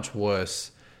so much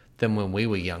worse than when we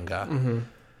were younger. Mm-hmm.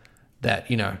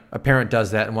 That, you know, a parent does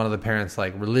that and one of the parents,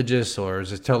 like, religious or is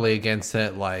just totally against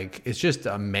it. Like, it's just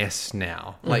a mess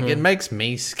now. Mm-hmm. Like, it makes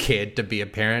me scared to be a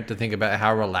parent, to think about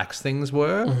how relaxed things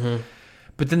were. Mm-hmm.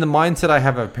 But then the mindset I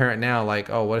have of a parent now, like,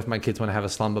 oh, what if my kids want to have a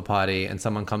slumber party and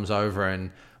someone comes over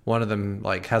and one of them,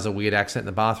 like, has a weird accent in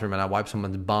the bathroom and I wipe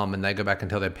someone's bum and they go back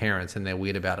and tell their parents and they're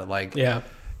weird about it. Like,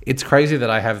 it's crazy that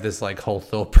I have this, like, whole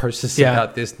thought process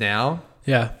about this now.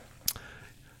 Yeah.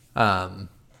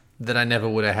 That I never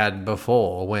would have had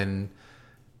before, when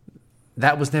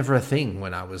that was never a thing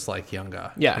when I was, like,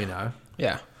 younger. Yeah. You know?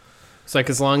 Yeah. It's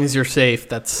like, as long as you're safe,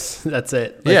 that's it.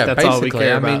 Like, that's basically. All we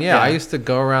care about. I used to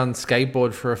go around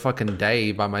skateboard for a fucking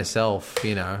day by myself,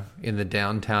 you know, in the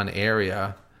downtown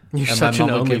area. You're such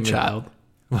an only child.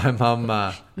 My mum,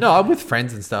 no, I'm with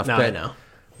friends and stuff. No, but I know.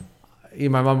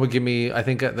 My mum would give me, I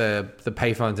think at the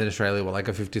payphones in Australia were like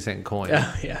a 50-cent coin.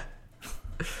 Yeah.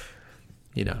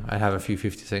 You know, I'd have a few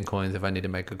 50-cent coins if I need to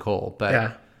make a call.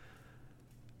 But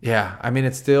yeah, I mean,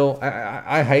 it's still,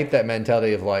 I hate that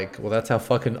mentality of, like, well, that's how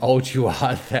fucking old you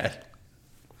are. That.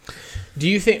 Do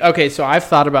you think, okay, so I've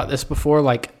thought about this before,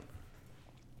 like,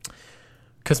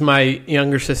 because my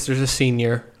younger sister's a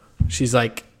senior. She's,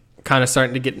 like, kind of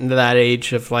starting to get into that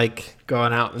age of, like,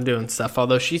 going out and doing stuff.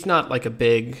 Although she's not, like, a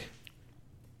big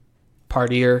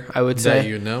partier, I would say. That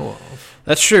you know of.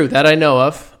 That's true. That I know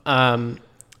of.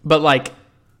 But, like,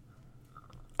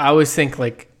 I always think,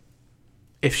 like,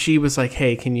 if she was like,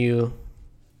 hey, can you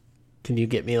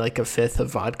get me, like, a fifth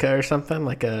of vodka or something?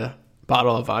 Like a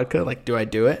bottle of vodka? Like, do I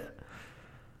do it?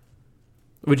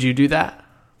 Would you do that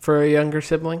for a younger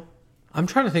sibling? I'm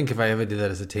trying to think if I ever did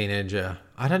that as a teenager.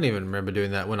 I don't even remember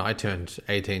doing that when I turned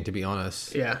 18, to be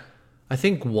honest. Yeah. I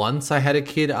think once I had a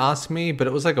kid ask me, but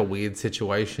it was like a weird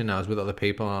situation. I was with other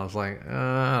people and I was like,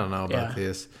 I don't know about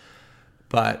this.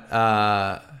 But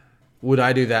would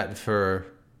I do that for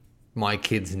my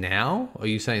kids now? Are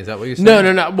you saying, is that what you're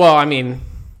saying? No. Well, I mean,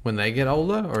 when they get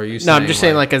older, or are you saying? No, I'm just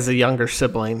saying, like, as a younger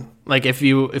sibling. Like, if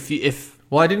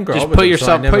well, I didn't grow just up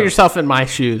with put yourself in my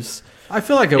shoes. I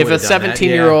feel like if a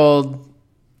 17-year-old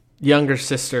younger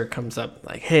sister comes up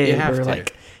like, hey, You have we're to.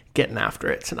 like getting after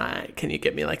it tonight. Can you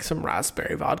get me like some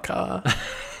raspberry vodka?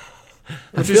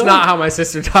 Which is not how my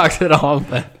sister talks at all,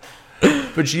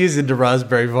 But she is into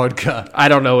raspberry vodka. I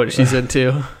don't know what she's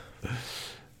into.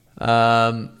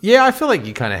 Yeah, I feel like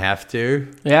you kind of have to.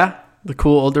 Yeah? The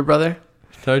cool older brother?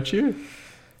 Don't you?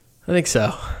 I think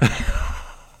so.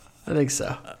 I think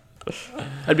so.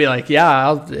 I'd be like,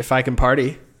 yeah, if I can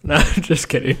party. No, just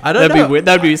kidding. I don't That'd know. be weird.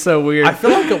 That'd be so weird. I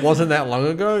feel like it wasn't that long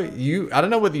ago. I don't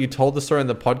know whether you told the story in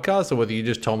the podcast or whether you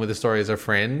just told me the story as a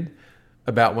friend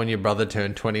about when your brother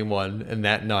turned 21 and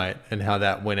that night and how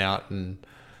that went out. And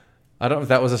I don't know if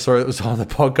that was a story that was on the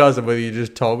podcast or whether you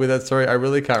just told me that story. I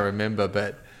really can't remember,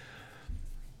 but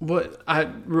What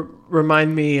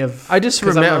remind me of? I just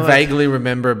 'cause I'm vaguely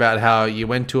remember about how you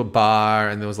went to a bar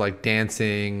and there was like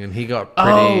dancing and he got pretty.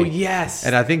 Oh yes,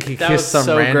 And I think he that kissed was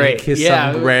some random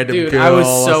dude, girl I was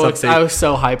or something. I was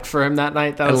so hyped for him that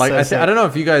night. That And was like so sick. I don't know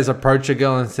if you guys approached a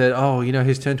girl and said, "Oh, you know,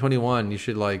 he's turned 21. You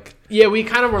should like." Yeah, we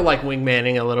kind of were like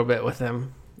wingmanning a little bit with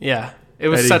him. Yeah, it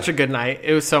was Eddie. such a good night.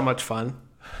 It was so much fun.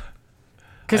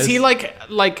 Because he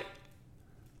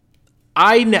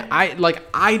I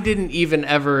didn't even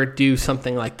ever do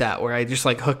something like that where I just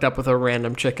like hooked up with a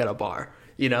random chick at a bar,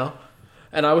 you know?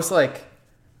 And I was like,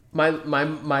 my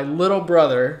little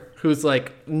brother, who's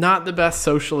like not the best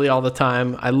socially all the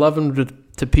time. I love him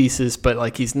to pieces, but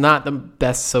like he's not the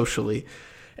best socially.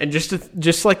 And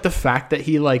just like the fact that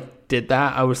he like did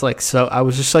that, I was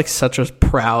just like such a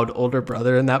proud older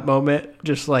brother in that moment.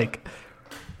 Just like,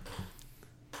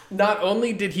 not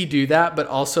only did he do that, but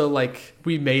also like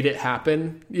we made it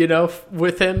happen, you know,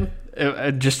 with him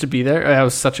just to be there. That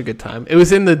was such a good time. It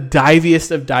was in the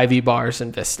diviest of divey bars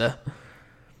in Vista.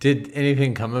 Did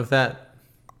anything come of that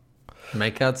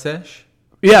makeout sesh?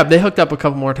 Yeah, they hooked up a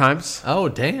couple more times. Oh,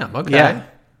 damn. Okay. Yeah.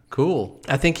 Cool.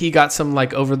 I think he got some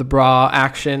like over the bra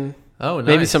action. Oh, nice.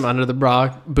 Maybe some under the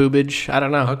bra boobage. I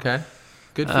don't know. Okay.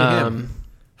 Good for him.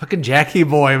 Fucking Jackie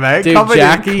boy, mate. Dude, Coming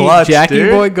in clutch, Jackie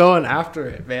dude. boy going after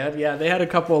it, man. Yeah, they had a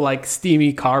couple like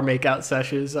steamy car makeout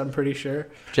sessions, I'm pretty sure.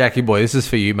 Jackie boy, this is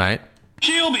for you, mate.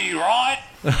 She'll be right.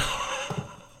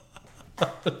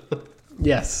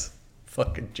 Yes.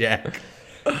 Fucking Jack.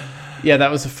 Yeah,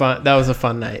 that was a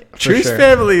fun night. For True's sure.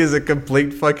 family is a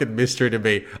complete fucking mystery to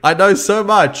me. I know so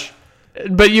much.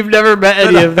 But you've never met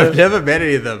any of I've them. never met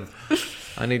any of them.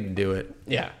 I need to do it.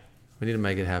 Yeah. We need to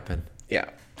make it happen. Yeah.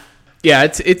 Yeah,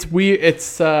 it's weird.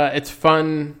 It's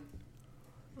fun.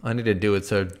 I need to do it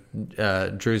so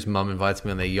Drew's mum invites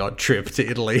me on their yacht trip to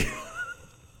Italy.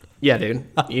 Yeah, dude.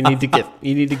 You need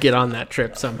to get on that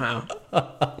trip somehow.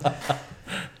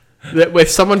 If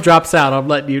someone drops out, I'm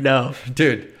letting you know.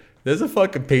 Dude, there's a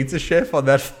fucking pizza chef on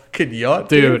that fucking yacht,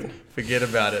 Dude. Forget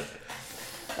about it.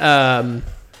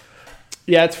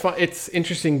 Yeah, it's fun. It's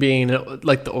interesting being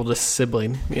like the oldest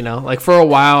sibling, you know? Like for a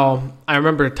while, I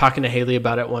remember talking to Haley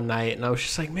about it one night and I was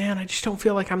just like, man, I just don't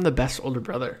feel like I'm the best older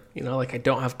brother. You know, like I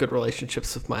don't have good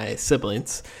relationships with my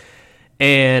siblings.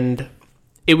 And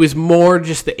it was more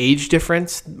just the age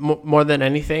difference more than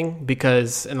anything,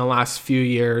 because in the last few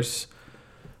years,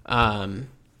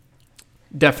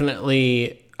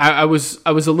 definitely I was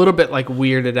a little bit like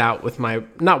weirded out with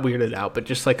not weirded out, but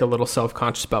just like a little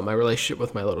self-conscious about my relationship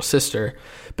with my little sister.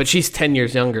 But she's 10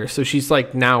 years younger, so she's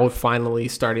like now finally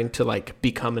starting to like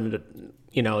become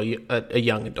a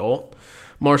young adult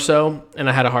more so. And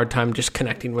I had a hard time just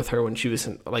connecting with her when she was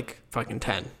like fucking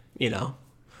 10, you know,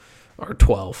 or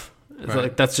 12. It's Right.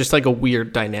 like that's just like a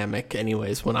weird dynamic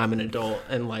anyways when I'm an adult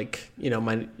and like, you know,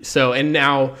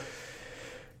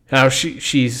 now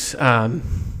she's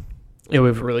we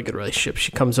have a really good relationship.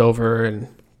 She comes over and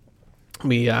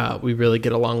we really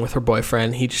get along with her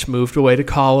boyfriend. He just moved away to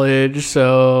college,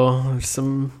 so there's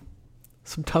some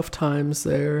tough times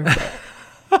there.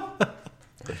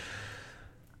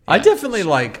 I definitely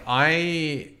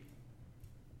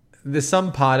there's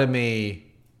some part of me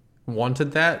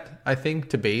wanted that, I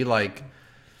think, to be like,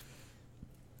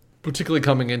 particularly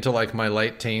coming into like my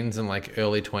late teens and like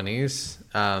early 20s.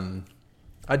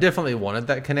 I definitely wanted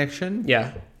that connection.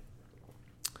 Yeah.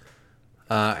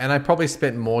 And I probably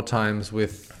spent more times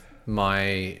with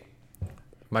my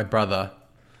brother,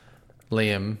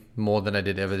 Liam, more than I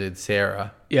ever did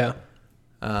Sarah. Yeah.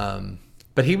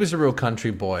 But he was a real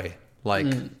country boy,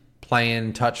 like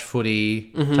playing touch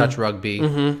footy, touch rugby.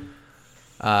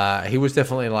 He was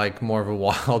definitely like more of a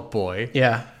wild boy.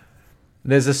 Yeah.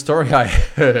 There's a story I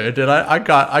heard, and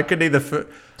I could either...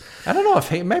 I don't know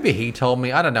if maybe he told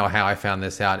me. I don't know how I found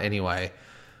this out anyway.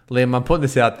 Liam, I'm putting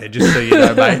this out there just so you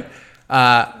know, mate.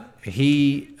 I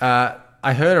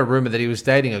heard a rumor that he was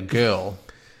dating a girl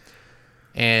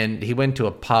and he went to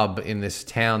a pub in this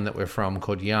town that we're from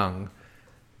called Young,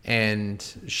 and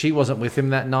she wasn't with him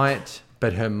that night,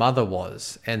 but her mother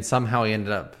was, and somehow he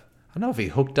ended up, I don't know if he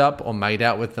hooked up or made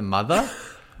out with the mother.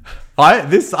 I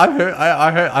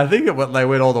think they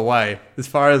went all the way, as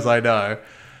far as I know.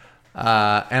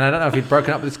 And I don't know if he'd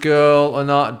broken up with this girl or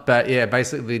not, but yeah,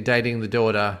 basically dating the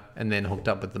daughter and then hooked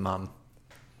up with the mum.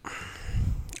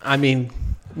 I mean,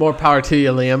 more power to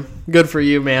you, Liam. Good for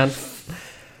you, man.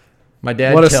 My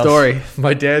dad. What a story.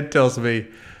 My dad tells me,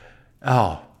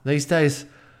 "Oh, these days,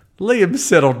 Liam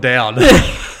settled down."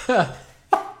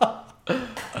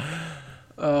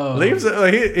 Liam's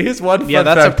here's one. Yeah, fun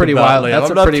that's fact a pretty about wild. Liam. That's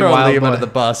I'm a not pretty throwing wild Liam boy. under the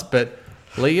bus, but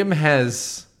Liam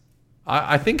has.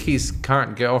 I think his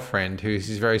current girlfriend, who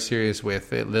he's very serious with,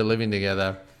 they're living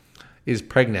together, is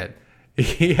pregnant.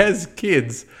 He has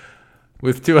kids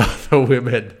with 2 other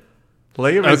women.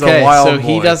 Liam is a wild boy. So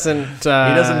he doesn't. He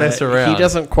doesn't mess around. He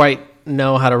doesn't quite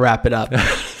know how to wrap it up.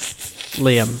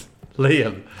 Liam,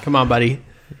 come on, buddy.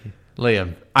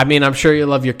 Liam. I mean, I'm sure you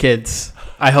love your kids.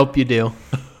 I hope you do,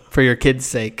 for your kids'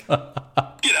 sake.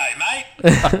 G'day, mate.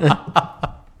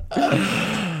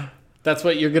 That's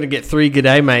what you're going to get 3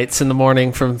 g'day mates in the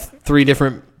morning from 3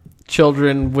 different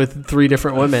children with 3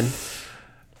 different women.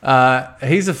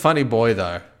 He's a funny boy,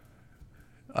 though.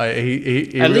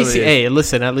 He At really least, is. hey,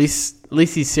 listen. At least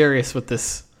he's serious with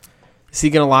this. Is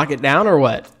he going to lock it down or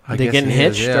what? Are they guess getting he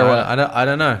is, hitched yeah. or what? I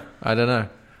don't know.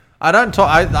 I don't talk.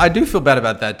 I do feel bad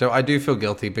about that, though. I do feel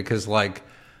guilty because, like,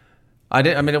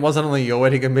 it wasn't only your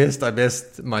wedding I missed. I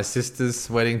missed my sister's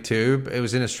wedding too. It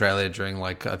was in Australia during,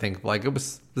 like, I think, like, it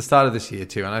was the start of this year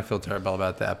too, and I feel terrible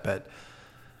about that. But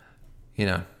you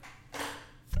know,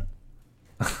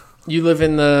 You live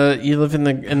in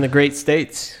the great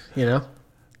states. You know,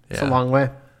 it's a long way.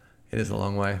 It is a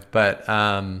long way, but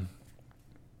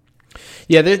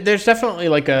Yeah, there's definitely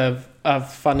like a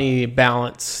funny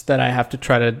balance that I have to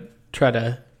try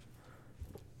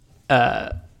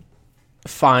to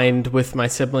find with my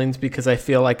siblings, because I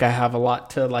feel like I have a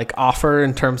lot to like offer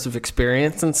in terms of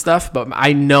experience and stuff, but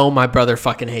I know my brother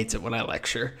fucking hates it when I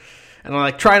lecture. And I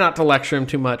like try not to lecture him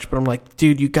too much, but I'm like,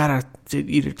 dude, you gotta do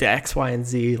either X, Y, and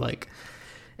Z, like,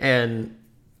 and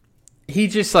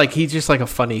he's just like a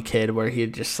funny kid where he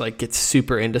just like gets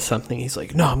super into something. He's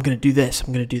like, no, I'm gonna do this.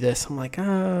 I'm like,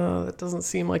 oh, that doesn't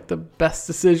seem like the best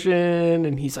decision.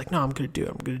 And he's like, no, I'm gonna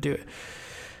do it.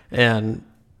 And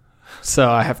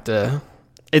so I have to.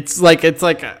 It's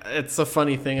a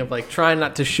funny thing of like trying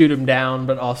not to shoot him down,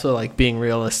 but also like being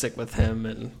realistic with him.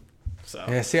 And so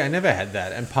yeah, see, I never had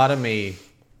that, and part of me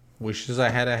wishes I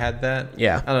had that.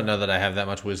 Yeah, I don't know that I have that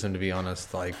much wisdom, to be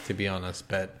honest.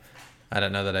 But I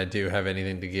don't know that I do have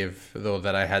anything to give, though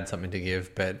that I had something to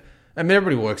give. But I mean,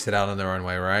 everybody works it out in their own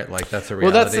way, right? Like, that's a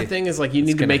reality. Well, that's the thing is like you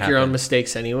need to make your own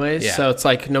mistakes anyways. Yeah. So it's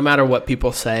like no matter what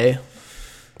people say,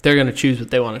 they're gonna choose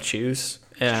what they want to choose.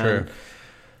 And True.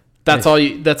 That's all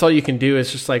you can do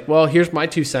is just like, well, here's my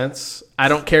 2 cents. I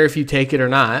don't care if you take it or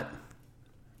not.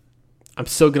 I'm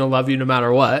still gonna love you no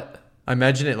matter what. I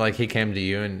imagine it like he came to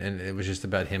you and it was just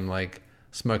about him like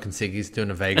smoking ciggies, doing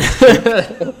a Vegas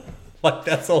trip. Like,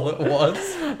 that's all it was.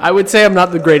 I would say I'm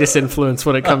not the greatest influence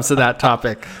when it comes to that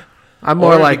topic. I'm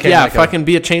more Or it like, became yeah, like fucking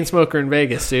be a chain smoker in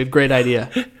Vegas, dude. Great idea.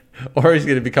 Or he's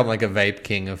going to become like a vape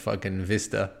king of fucking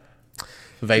Vista.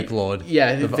 Vape Lord.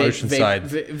 Yeah, of Oceanside.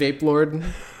 Vape Lord,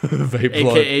 Vape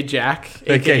Lord. AKA Jack.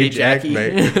 AKA Jack, Jackie.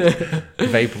 mate.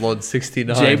 Vape Lord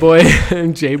 69.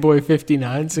 J-Boy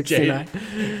 59, 69.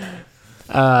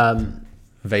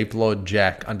 Vape Lord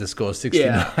Jack _69.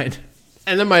 Yeah.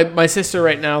 And then my sister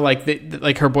right now,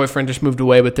 like her boyfriend just moved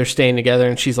away, but they're staying together,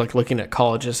 and she's like looking at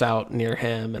colleges out near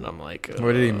him, and I'm like,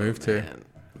 Where did he move to? Man.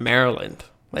 Maryland,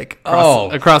 like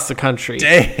across the country.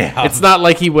 Damn. It's not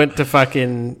like he went to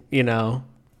fucking, you know.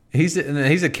 He's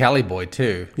a Cali boy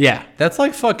too. Yeah. That's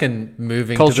like fucking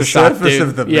moving Culture to the shock, surface dude.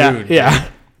 of the Yeah, moon. yeah.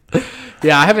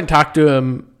 Yeah, I haven't talked to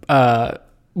him.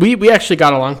 We actually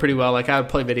got along pretty well. Like, I would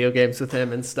play video games with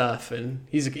him and stuff, and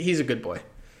he's a good boy.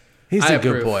 He's a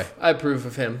good boy. I approve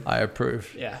of him. I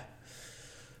approve. Yeah.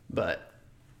 But,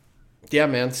 yeah,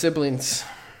 man, siblings.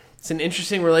 It's an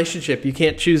interesting relationship. You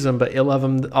can't choose them, but you love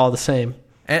them all the same.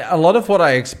 And a lot of what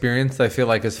I experienced, I feel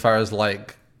like, as far as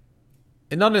like,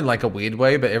 not in like a weird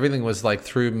way, but everything was like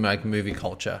through like movie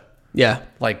culture. Yeah.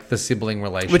 Like the sibling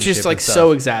relationship. Which is like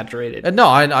so exaggerated. No,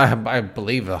 I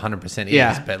believe 100% is,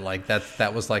 Yeah. but like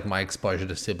that was like my exposure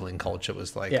to sibling culture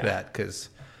was like that, because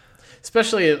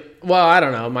Especially, well, I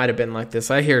don't know. It might have been like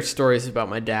this. I hear stories about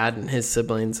my dad and his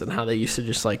siblings and how they used to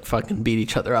just like fucking beat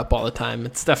each other up all the time.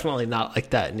 It's definitely not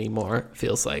like that anymore. It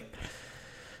feels like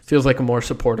a more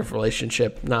supportive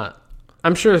relationship. Not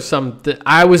I'm sure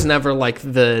I was never like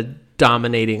the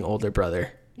dominating older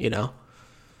brother, you know?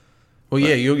 Well,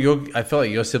 yeah, I feel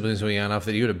like your siblings were young enough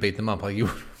that you would have beat them up. Like, you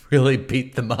would really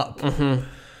beat them up. Mm-hmm.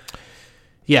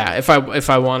 Yeah, if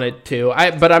I wanted to.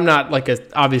 But I'm not like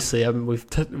obviously,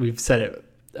 we've said it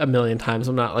a million times.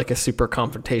 I'm not like a super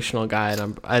confrontational guy,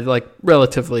 and I like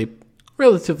relatively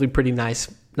pretty nice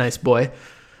boy.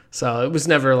 So it was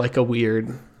never like a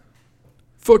weird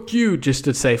fuck you just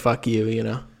to say fuck you, you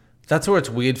know? That's where it's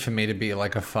weird for me to be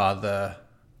like a father.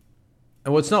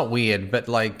 Well, it's not weird, but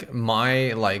like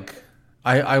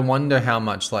I wonder how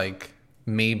much like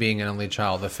me being an only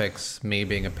child affects me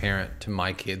being a parent to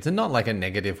my kids, and not like a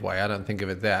negative way. I don't think of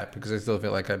it that, because I still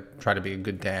feel like I try to be a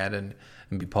good dad and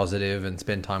be positive and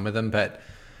spend time with them, but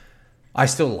I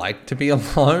still like to be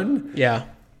alone. Yeah.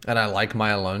 And I like my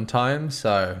alone time,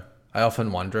 so I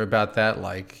often wonder about that,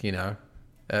 like, you know,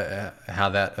 how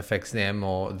that affects them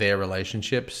or their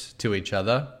relationships to each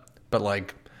other. But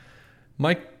like,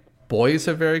 my boys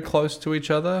are very close to each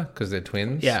other because they're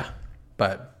twins. Yeah.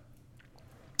 But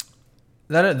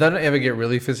they don't ever get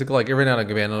really physical. Like, every now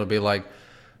and again it'll be like,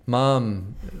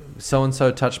 Mom,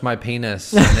 so-and-so touched my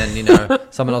penis, and then, you know,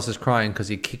 someone else is crying because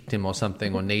he kicked him or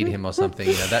something, or kneed him or something.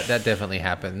 You know, that definitely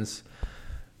happens.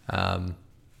 That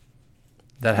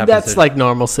happens. That's like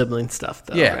normal sibling stuff,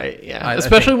 though, yeah, right? Yeah,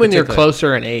 especially when you're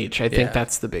closer in age. I think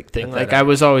that's the big thing. Like, I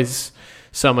was always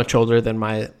so much older than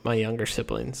my younger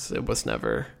siblings. It was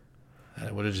never.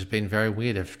 It would have just been very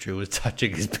weird if Drew was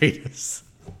touching his penis.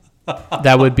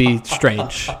 That would be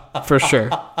strange, for sure.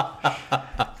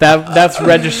 That's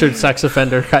registered sex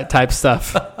offender type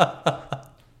stuff.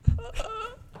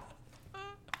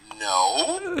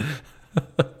 No.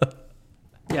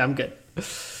 Yeah, I'm good.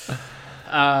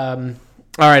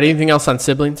 All right, anything else on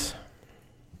siblings?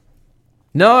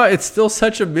 No, it's still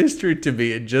such a mystery to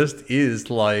me. It just is.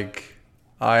 Like,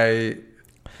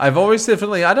 I've always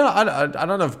definitely, I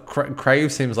don't know if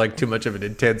crave seems like too much of an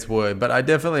intense word, but I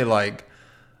definitely like,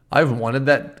 I've wanted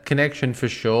that connection for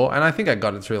sure. And I think I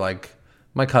got it through like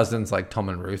my cousins, like Tom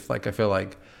and Ruth. Like, I feel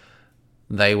like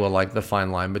they were like the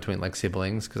fine line between like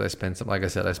siblings, because I spent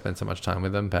so much time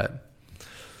with them. But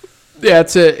yeah,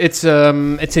 it's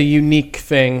a unique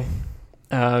thing,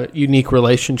 unique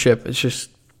relationship. It's just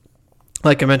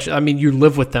like I mentioned. I mean, you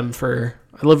live with them I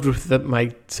lived with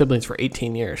my siblings for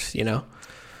 18 years. You know.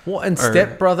 Well, and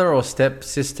stepbrother or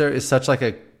stepsister is such like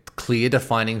a clear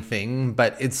defining thing,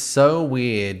 but it's so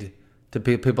weird to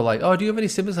people like, oh, do you have any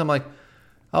siblings? I'm like,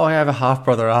 oh, I have a half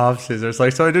brother, a half sister. It's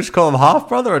like, so I just call him half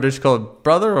brother, or just call him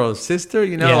brother or sister,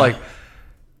 you know? Yeah. Like,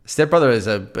 stepbrother is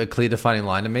a clear defining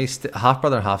line to me. Half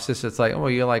brother, half sister, it's like, oh,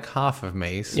 well, you're like half of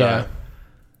me. So.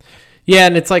 Yeah,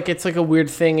 and it's like a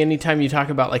weird thing. Anytime you talk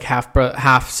about like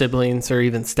half siblings or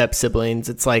even step siblings,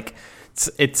 it's like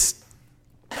it's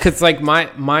because like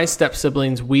my step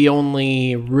siblings, we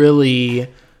only really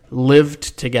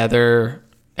lived together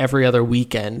every other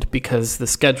weekend because the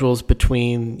schedules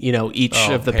between, you know, each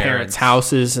of the parents'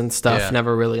 houses and stuff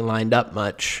never really lined up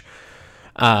much.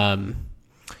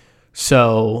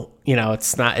 So, you know,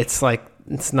 it's not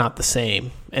the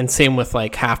same. And same with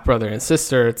like half brother and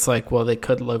sister. It's like, well, they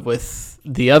could live with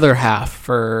the other half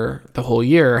for the whole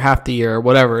year, or half the year, or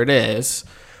whatever it is.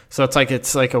 So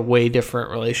it's like a way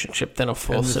different relationship than a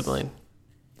full sibling.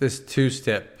 This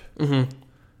two-step. Mm-hmm.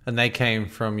 And they came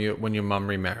from you when your mum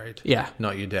remarried. Yeah.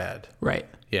 Not your dad. Right.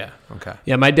 Yeah. Okay.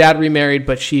 Yeah, my dad remarried,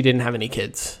 but she didn't have any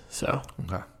kids. So.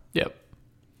 Okay. Yep.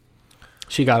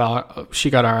 She got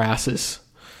our asses.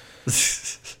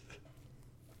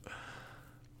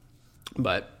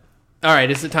 But all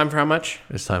right, is it time for how much?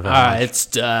 It's time for how much. It's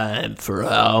time for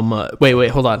how much. Wait,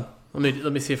 hold on.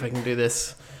 Let me see if I can do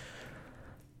this.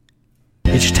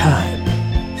 It's time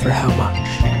for how much.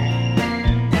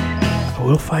 I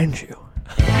will find you.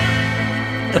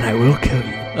 And I will kill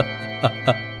you.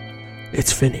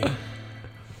 It's Finney.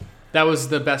 That was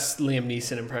the best Liam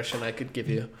Neeson impression I could give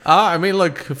you. I mean,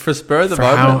 look, for spur of the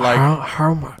moment,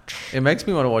 how much? It makes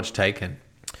me want to watch Taken.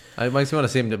 It makes me want to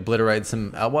see him obliterate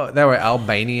some. They were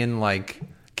Albanian like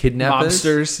kidnappers,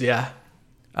 mobsters. Yeah.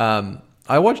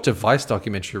 I watched a Vice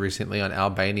documentary recently on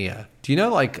Albania. Do you know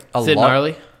like Is it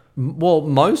gnarly? Well,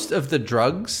 most of the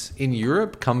drugs in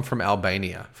Europe come from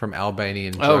Albania, from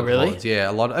Albanian drug Oh, really? lords. Yeah,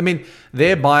 a lot. I mean,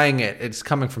 they're buying it. It's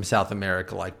coming from South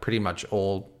America. Like pretty much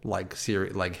all like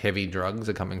heavy drugs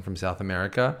are coming from South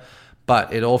America,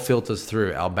 but it all filters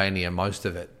through Albania, most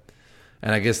of it.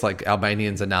 And I guess like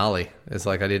Albanians are gnarly. It's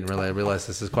like I didn't really realize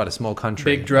this is quite a small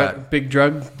country. Big drug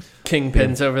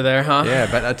kingpins over there, huh? Yeah,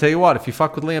 but I tell you what, if you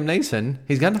fuck with Liam Neeson,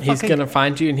 he's gonna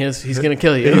find you and he's gonna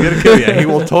kill you. He's gonna kill you. He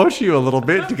will torture you a little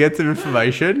bit to get some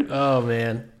information. Oh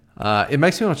man. It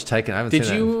makes me watch Taken. I haven't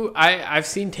seen you? I've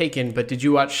seen Taken, but did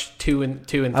you watch 2 and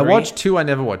 3? I watched 2. I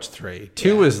never watched 3.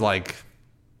 2 is like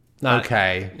Not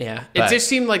okay. Yeah, it just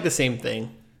seemed like the same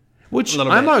thing. Which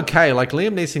I'm okay. Like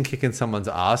Liam Neeson kicking someone's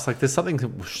ass. Like there's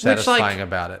something satisfying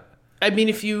about it. I mean,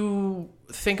 if you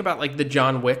think about like the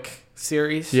John Wick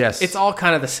series, yes, it's all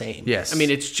kind of the same. Yes, I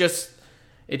mean it's just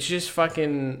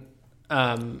fucking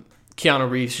Keanu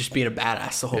Reeves just being a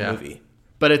badass the whole movie,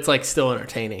 but it's like still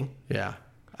entertaining. Yeah.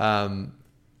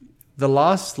 The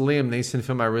last Liam Neeson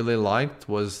film I really liked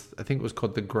was, I think it was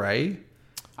called The Grey.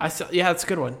 Yeah, it's a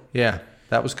good one. Yeah,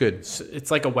 that was good. It's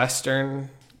like a Western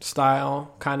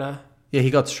style kind of. Yeah, he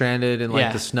got stranded in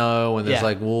like the snow, and there's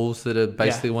like wolves that are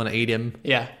basically want to eat him.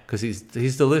 Yeah, because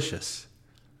he's delicious.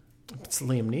 It's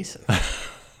Liam Neeson.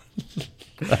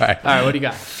 All right, what do you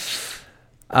got?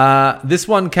 This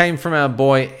one came from our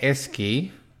boy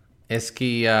Eski.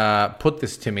 Eski put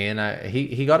this to me, and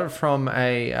he got it from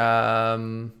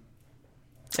an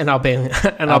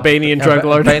Albanian drug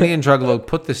lord. Albanian drug lord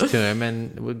put this to him,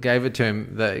 and we gave it to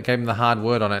him. Gave him the hard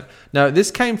word on it. No,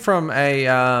 this came from a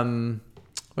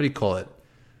what do you call it?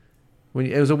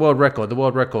 It was a world record. The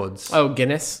world records. Oh,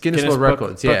 Guinness World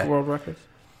Records. Book World Records.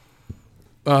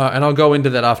 And I'll go into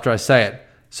that after I say it.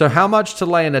 So, how much to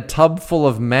lay in a tub full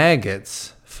of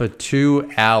maggots for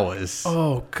 2 hours?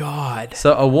 Oh God!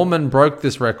 So a woman broke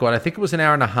this record. I think it was an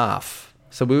hour and a half.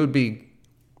 So we would be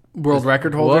world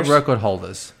record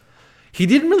holders. He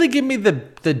didn't really give me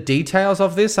the details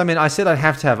of this. I mean, I said I'd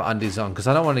have to have undies on because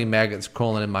I don't want any maggots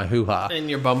crawling in my hoo-ha. In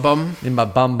your bum-bum. In my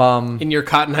bum-bum. In your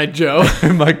Cotton Eye Joe.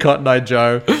 In my Cotton Eye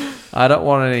Joe. I don't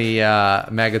want any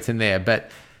maggots in there.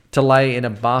 But to lay in a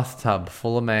bathtub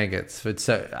full of maggots.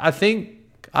 So I think,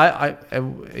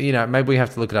 maybe we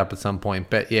have to look it up at some point.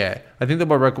 But yeah, I think the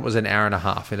world record was an hour and a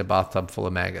half in a bathtub full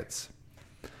of maggots.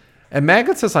 And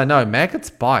maggots, as I know, maggots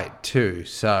bite too.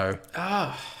 So...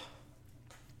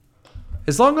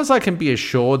 As long as I can be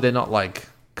assured they're not like...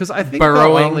 Because I think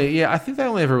burrowing. I think they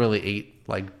only ever really eat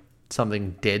like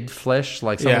something dead flesh,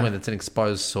 like something that's an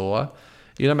exposed sore.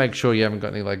 You gotta make sure you haven't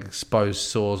got any like exposed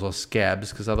sores or scabs,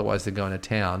 because otherwise they're going to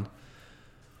town.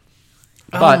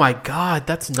 But oh my God,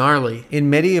 that's gnarly.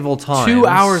 In medieval times... 2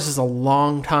 hours is a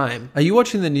long time. Are you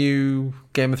watching the new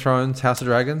Game of Thrones, House of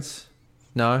Dragons?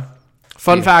 No?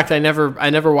 Fun fact, I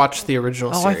never watched the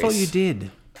original series. Oh, I thought you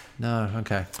did. No,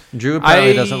 okay. Drew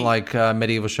apparently doesn't like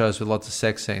medieval shows with lots of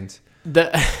sex scenes.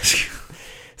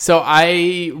 So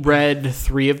I read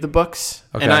 3 of the books,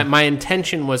 and my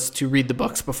intention was to read the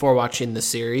books before watching the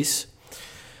series.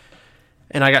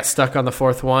 And I got stuck on the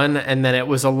 4th one, and then it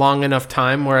was a long enough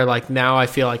time where like now I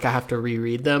feel like I have to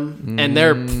reread them, and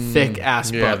they're thick ass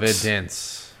books. Yeah, they're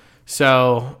dense.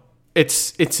 So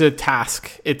it's a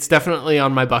task. It's definitely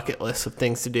on my bucket list of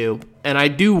things to do, and I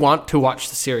do want to watch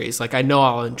the series. Like I know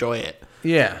I'll enjoy it.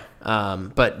 Yeah.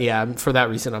 But yeah, for that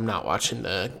reason, I'm not watching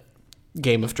the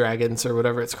Game of Dragons or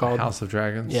whatever it's called. House of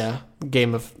Dragons. Yeah,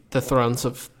 Game of the Thrones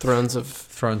of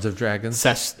Dragons.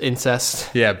 Incest.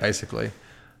 Yeah, basically.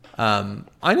 I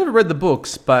never read the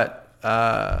books, but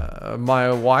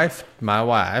my wife,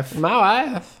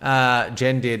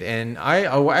 Jen did, and I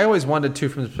always wondered too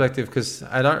from the perspective, because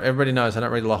everybody knows I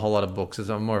don't read a whole lot of books, as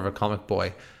I'm more of a comic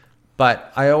boy.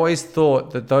 But I always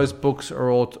thought that those books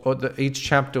are all, each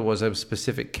chapter was a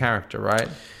specific character, right?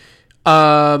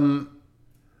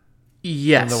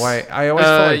 Yes. In the way I always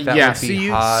felt like that would be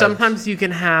hard. Sometimes you can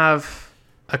have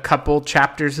a couple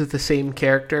chapters of the same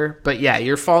character, but yeah,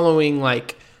 you're following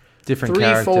like different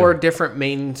 3-4 different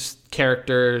main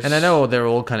characters, and I know they're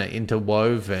all kind of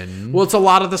interwoven. Well, it's a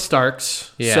lot of the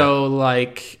Starks. Yeah. So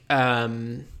like,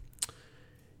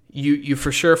 you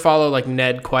for sure follow like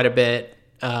Ned quite a bit.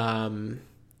 Jon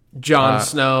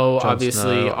Snow,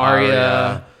 obviously.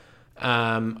 Arya.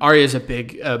 Arya's a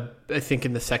big. I think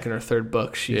in the 2nd or 3rd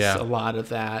book, she's a lot of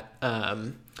that.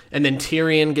 And then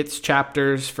Tyrion gets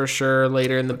chapters for sure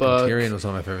later in the book. Tyrion was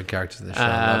one of my favorite characters in the show.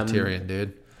 I love Tyrion,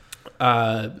 dude.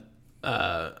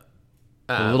 The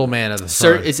little man of the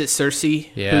throne. Is it Cersei?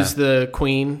 Yeah. Who's the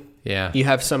queen? Yeah. You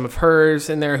have some of hers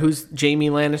in there. Who's Jaime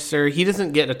Lannister? He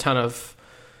doesn't get a ton of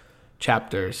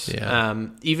chapters. Yeah.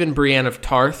 Even Brienne of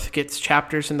Tarth gets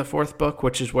chapters in the 4th book,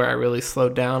 which is where I really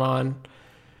slowed down on.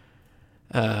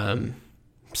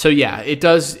 So yeah, it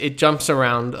does. It jumps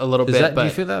around a little bit. Do you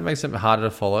feel that makes it harder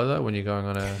to follow though when you're going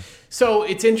on a? So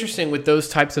it's interesting with those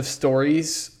types of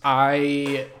stories.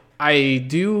 I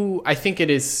think it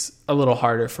is a little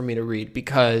harder for me to read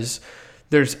because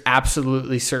there's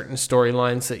absolutely certain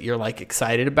storylines that you're like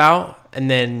excited about, and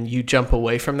then you jump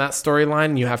away from that storyline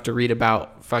and you have to read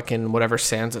about fucking whatever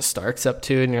Sansa Stark's up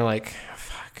to, and you're like,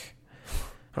 fuck,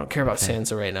 I don't care about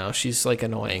Sansa right now. She's like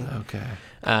annoying. Okay.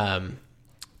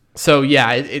 So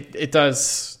yeah, it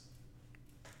does,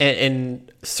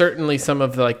 and certainly some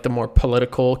of the more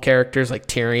political characters like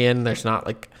Tyrion, there's not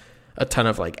like a ton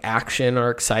of like action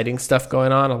or exciting stuff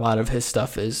going on. A lot of his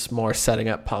stuff is more setting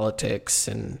up politics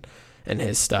and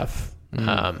his stuff.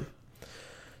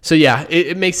 So yeah,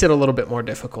 it makes it a little bit more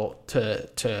difficult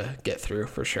to get through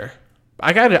for sure.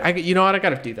 You know what? I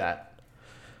gotta do that.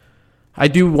 I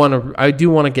do want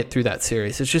to get through that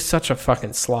series. It's just such a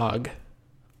fucking slog.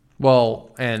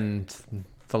 Well, and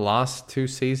the last 2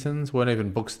 seasons weren't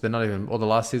even books. They're not even, or the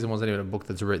last season wasn't even a book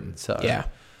that's written. So yeah.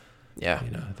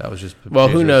 That was just. Well,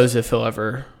 who knows if he'll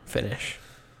ever finish?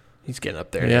 He's getting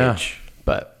up there in age.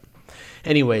 But,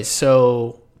 anyways,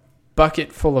 so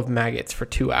bucket full of maggots for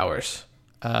 2 hours.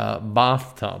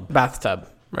 Bathtub,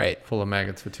 right? Full of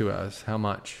maggots for 2 hours. How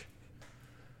much?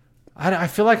 I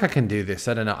feel like I can do this.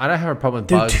 I don't know. I don't have a problem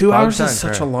with bugs. 2 hours is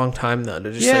such a long time though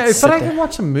to just but I can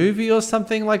watch a movie or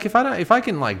something. Like if I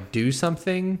can like do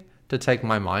something to take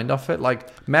my mind off it.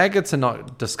 Like maggots are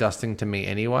not disgusting to me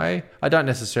anyway. I don't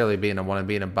necessarily want to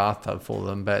be in a bathtub full of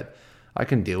them, but I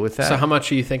can deal with that. So how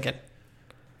much are you thinking?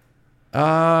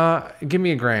 Give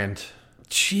me $1,000.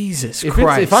 Jesus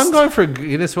Christ. If I'm going for a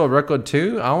Guinness World Record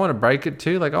too, I want to break it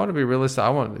too. Like I want to be realistic. I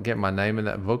want to get my name in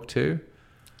that book too.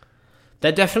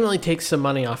 That definitely takes some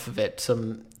money off of it.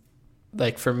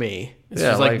 Like for me, it's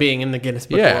just like being in the Guinness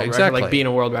Book of World Record, like being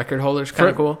a world record holder is kind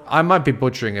of cool. I might be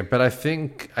butchering it, but I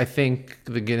think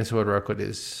the Guinness World Record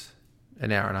is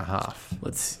 1.5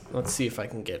 hours. Let's see if I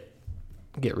can get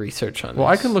research on. Well,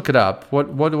 this. I can look it up. What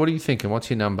are you thinking? What's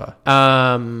your number?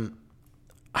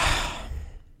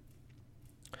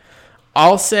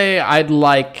 I'll say I'd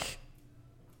like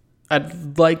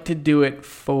to do it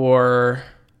for.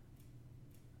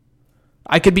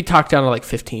 I could be talked down to like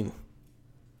 15.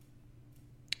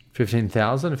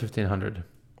 15,000 or 1,500?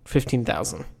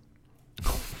 15,000.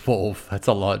 Whoa, that's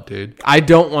a lot, dude. I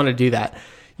don't want to do that.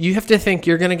 You have to think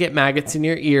you're going to get maggots in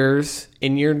your ears,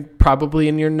 probably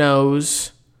in your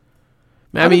nose.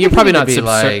 I mean, you're probably not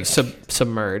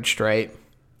submerged, right?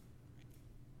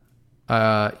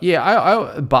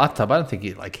 Bathtub. I don't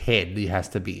think head has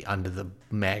to be under the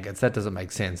maggots. That doesn't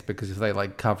make sense because if they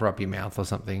like cover up your mouth or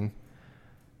something.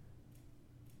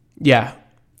 Yeah.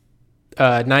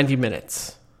 90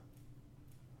 minutes.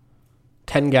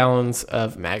 10 gallons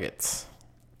of maggots.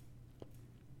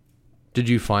 Did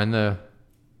you find the...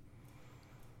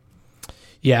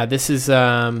 Yeah, this is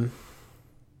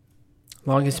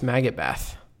longest maggot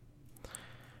bath.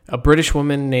 A British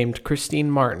woman named Christine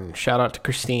Martin, shout out to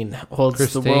Christine,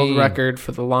 holds the world record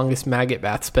for the longest maggot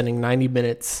bath, spending 90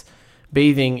 minutes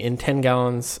bathing in 10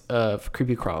 gallons of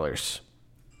creepy crawlers.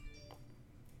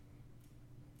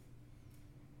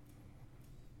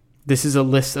 This is a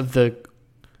list of the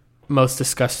most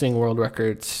disgusting world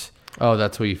records. Oh,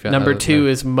 that's what you found. Number 2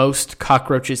 is most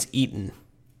cockroaches eaten.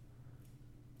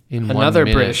 In Another 1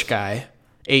 minute. British guy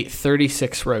ate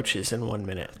 36 roaches in 1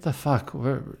 minute. What the fuck?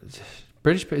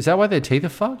 Is that why their teeth are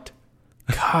fucked?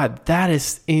 God, that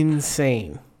is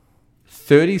insane.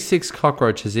 36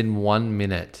 cockroaches in 1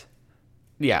 minute.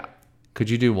 Yeah. Could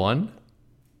you do one?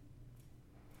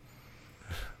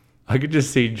 I could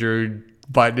just see Drew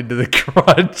bite into the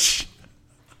crunch.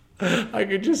 I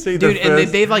could just see dude, and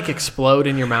they like explode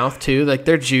in your mouth too. Like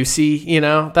they're juicy,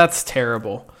 That's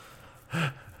terrible.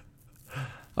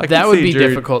 That would be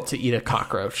difficult to eat a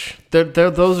cockroach.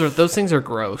 Those things are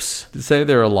gross. To say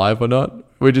they're alive or not,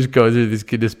 we're just going through this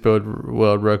Guinness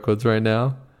World Records right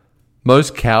now.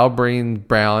 Most cow brain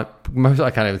I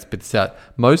can't even spit this out.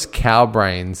 Most cow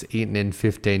brains eaten in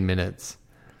 15 minutes.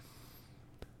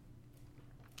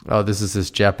 Oh, this is this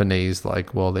Japanese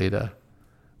world eater.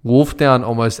 Wolfed down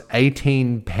almost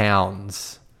 18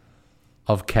 pounds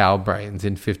of cow brains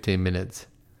in 15 minutes.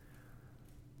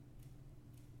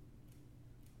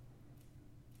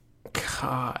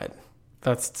 God,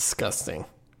 that's disgusting.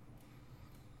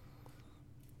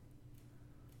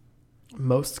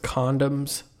 Most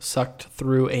condoms sucked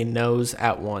through a nose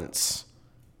at once.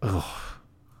 Ugh.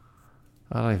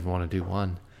 I don't even want to do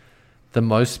one. The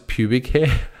most pubic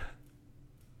hair.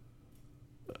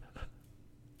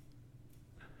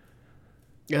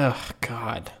 Oh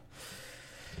God.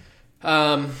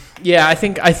 Yeah, I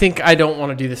think I don't want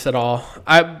to do this at all.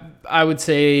 I would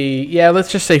say, let's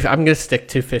just say I'm going to stick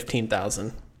to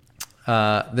 15,000.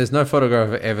 There's no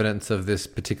photographic evidence of this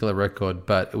particular record,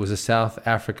 but it was a South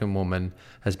African woman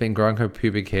has been growing her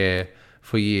pubic hair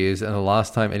for years, and the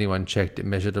last time anyone checked, it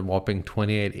measured a whopping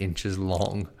 28 inches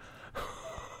long.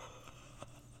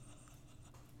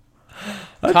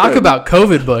 Talk about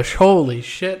COVID bush. Holy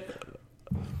shit.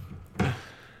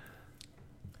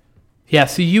 Yeah,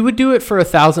 so you would do it for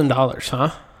 $1,000,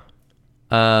 huh?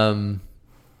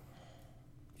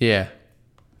 Yeah.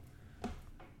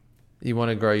 You want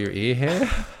to grow your ear hair?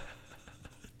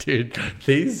 Dude,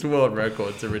 these world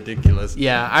records are ridiculous.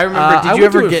 Yeah, I remember. I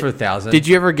would do it for 1,000. Did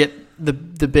you ever get the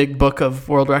big book of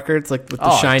world records, like with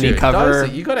the shiny cover?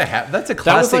 You gotta have. That's a classic.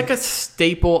 That was like a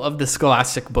staple of the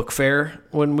Scholastic Book Fair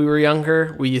when we were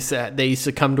younger. They used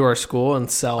to come to our school and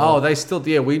sell. Oh, they still.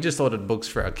 Yeah, we just ordered books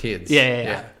for our kids.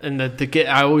 Yeah. And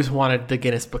I always wanted the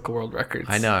Guinness Book of World Records.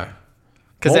 I know,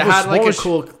 because it had like a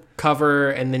cool cover,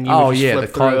 and then you would just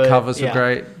flip through the covers it. were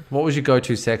great. What was your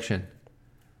go-to section?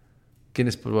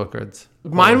 Guinness Book Records.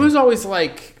 Mine was always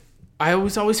like, I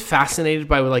was always fascinated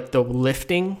by like the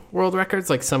lifting world records.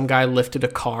 Like some guy lifted a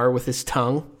car with his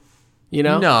tongue,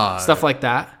 No. stuff like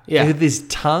that. Yeah. With his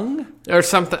tongue? Or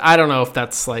something. I don't know if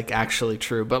that's like actually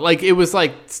true, but like it was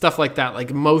like stuff like that.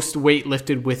 Like most weight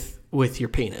lifted with your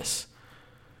penis.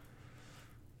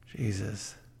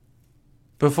 Jesus.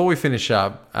 Before we finish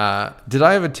up, did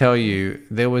I ever tell you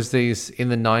there was these in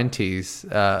the 90s?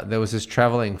 There was this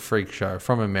traveling freak show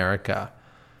from America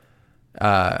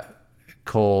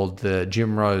called the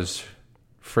Jim Rose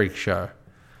Freak Show,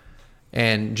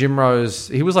 and Jim Rose,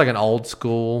 he was like an old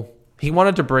school. He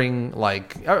wanted to bring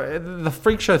like the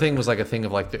freak show thing was like a thing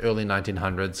of like the early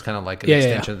 1900s, kind of like an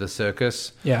extension of the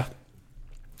circus. Yeah.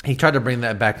 He tried to bring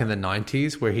that back in the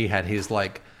 90s, where he had his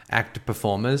like actor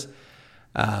performers.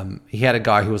 He had a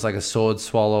guy who was like a sword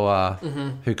swallower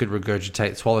who could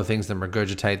swallow things and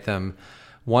regurgitate them.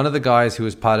 One of the guys who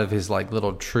was part of his like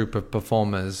little troupe of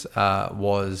performers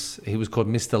was called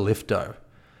Mr. Lifto.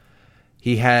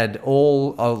 He had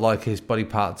all like his body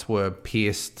parts were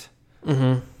pierced,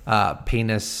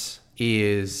 penis,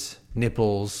 ears,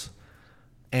 nipples,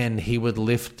 and he would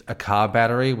lift a car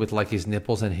battery with like his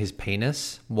nipples and his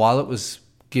penis while it was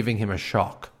giving him a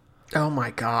shock. Oh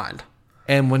my God.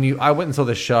 And I went and saw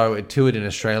the show, it toured in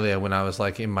Australia when I was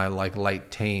like in my like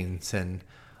late teens, and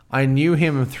I knew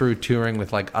him through touring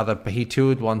with like he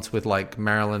toured once with like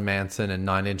Marilyn Manson and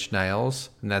Nine Inch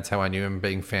Nails, and that's how I knew him,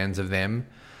 being fans of them.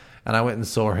 And I went and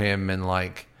saw him, and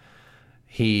like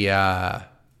it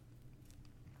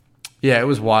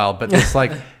was wild, but it's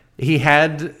like he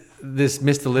had this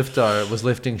Mr. Lifto was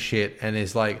lifting shit, and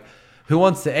is like, who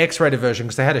wants the X-rated version?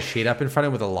 Because they had a sheet up in front of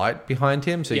him with a light behind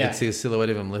him, so you could see a silhouette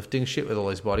of him lifting shit with all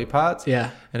his body parts.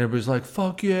 Yeah. And everybody's like,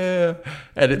 fuck yeah.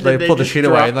 And they pulled the sheet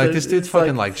away. And like, this dude's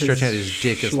fucking like stretching out his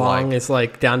dick. Is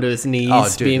like down to his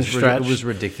knees, being stretched. It was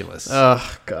ridiculous.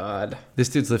 Oh, God. This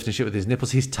dude's lifting shit with his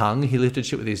nipples. His tongue, he lifted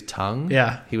shit with his tongue.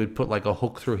 Yeah. He would put like a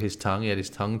hook through his tongue. He had his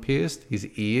tongue pierced. His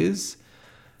ears.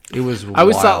 It was wild. I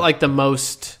always thought like the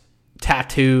most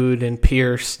tattooed and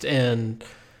pierced and...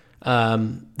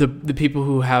 the people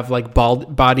who have like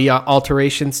body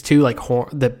alterations too, like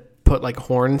that put like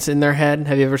horns in their head.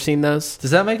 Have you ever seen those?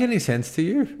 Does that make any sense to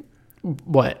you?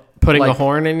 What? Putting a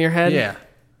horn in your head? Yeah.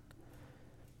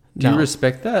 Do you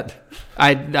respect that?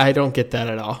 I don't get that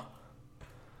at all.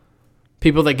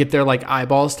 People that get their like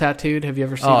eyeballs tattooed. Have you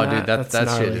ever seen that? Oh, dude,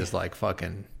 that shit is like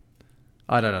fucking.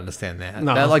 I don't understand that.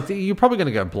 No. Like you're probably gonna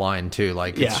go blind too.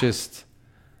 Like it's just.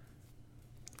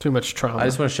 Too much trauma. I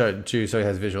just want to show it to you so he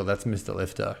has visual. That's Mr.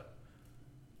 Lifto.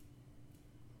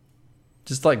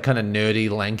 Just like kind of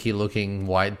nerdy, lanky looking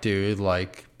white dude,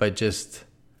 like, but just...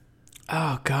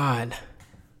 Oh, God.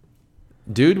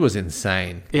 Dude was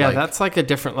insane. Yeah, that's like a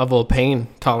different level of pain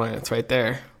tolerance right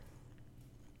there.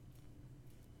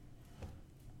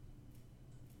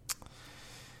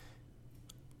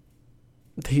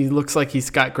 He looks like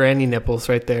he's got granny nipples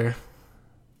right there.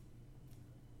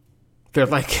 They're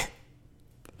like...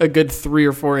 a good 3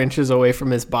 or 4 inches away from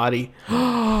his body.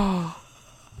 Oh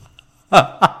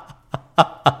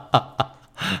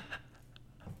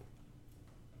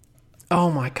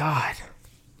my God!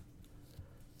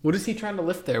 What is he trying to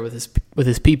lift there with his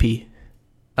pee-pee?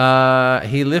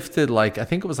 He lifted like, I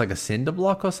think it was like a cinder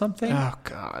block or something. Oh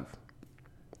God!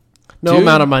 No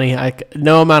amount of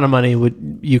money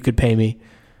you could pay me.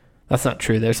 That's not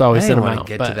true. There's always an amount.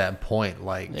 To that point,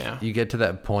 like you get to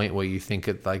that point where you think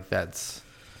it like that's.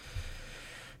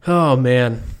 Oh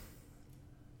man.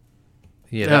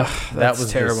 Yeah, that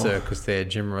was terrible. The circus there.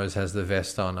 Jim Rose has the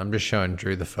vest on. I'm just showing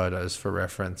Drew the photos for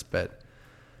reference, but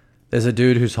there's a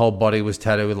dude whose whole body was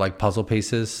tattooed with like puzzle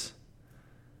pieces.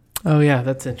 Oh yeah,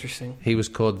 that's interesting. He was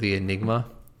called the Enigma.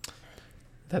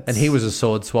 And he was a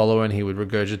sword swallower, and he would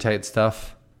regurgitate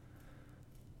stuff.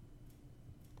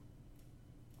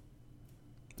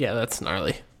 Yeah, that's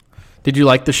gnarly. Did you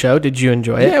like the show? Did you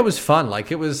enjoy it? Yeah, it was fun.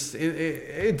 Like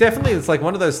it definitely, it's like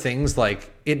one of those things,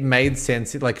 like it made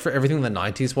sense, like for everything the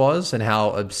 90s was and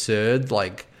how absurd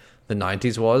like the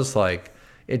 90s was. Like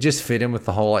it just fit in with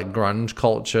the whole like grunge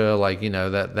culture, like, you know,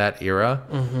 that era.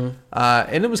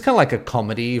 And it was kind of like a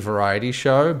comedy variety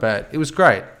show, but it was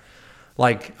great.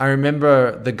 Like, I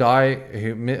remember the guy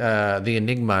who, the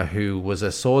Enigma, who was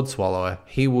a sword swallower,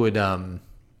 he would,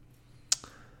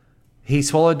 he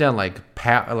swallowed down like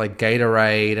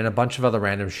Gatorade and a bunch of other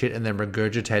random shit and then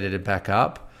regurgitated it back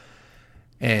up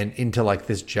and into like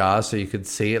this jar so you could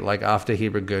see it like after he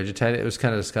regurgitated it. It was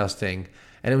kind of disgusting.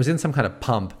 And it was in some kind of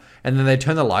pump. And then they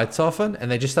turned the lights off and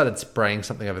they just started spraying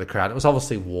something over the crowd. It was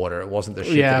obviously water. It wasn't the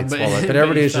shit that he'd swallowed. But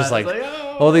everybody was just like,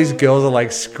 oh. all these girls are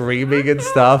like screaming and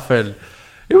stuff. And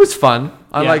it was fun.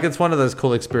 It's one of those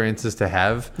cool experiences to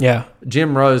have. Yeah.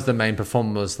 Jim Rose, the main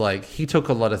performer, was like, he took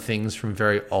a lot of things from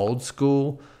very old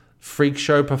school freak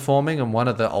show performing. And one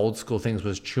of the old school things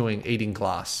was eating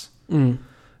glass.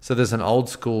 So there's an old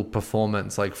school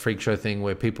performance, like freak show thing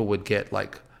where people would get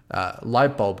like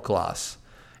light bulb glass.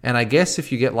 And I guess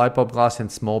if you get light bulb glass in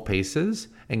small pieces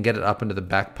and get it up into the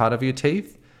back part of your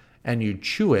teeth and you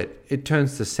chew it, it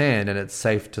turns to sand and it's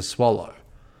safe to swallow.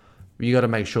 You got to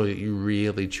make sure that you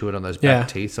really chew it on those back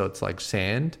teeth so it's like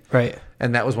sand. Right.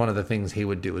 And that was one of the things he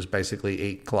would do, was basically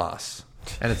eat glass.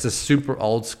 And it's a super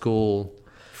old school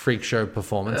freak show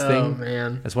performance thing. Oh,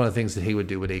 man. It's one of the things that he would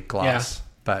do, would eat glass. Yeah.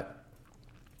 But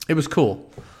it was cool.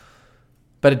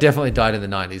 But it definitely died in the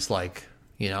 90s, like...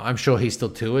 You know, I'm sure he still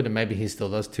toured, and maybe he still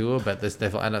does tour, but there's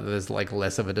definitely, I know there's like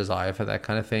less of a desire for that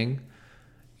kind of thing.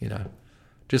 You know,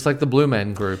 just like the Blue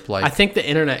Man Group. Like, I think the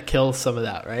internet kills some of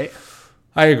that, right?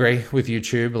 I agree with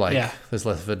YouTube. Like, there's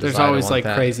less of a desire. There's always like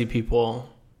that. Crazy people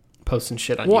posting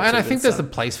shit on YouTube. Well, and I think there's a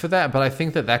place for that, but I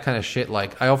think that kind of shit,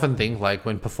 like, I often think like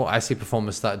when I see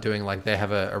performers start doing like they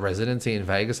have a residency in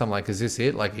Vegas, I'm like, is this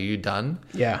it? Like, are you done?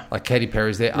 Yeah. Like Katy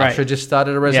Perry's there. Right. Usher just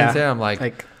started a residency there. I'm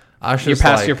like you're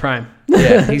past your prime.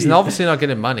 Yeah, he's obviously not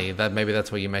getting money. Maybe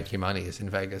that's where you make your money, is in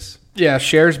Vegas. Yeah,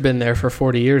 Cher's been there for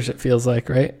 40 years, it feels like,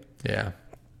 right? Yeah.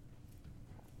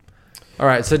 All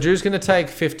right, so Drew's going to take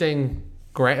 15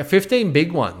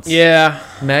 big ones. Yeah.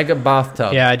 Mega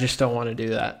bathtub. Yeah, I just don't want to do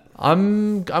that.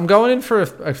 I'm going in for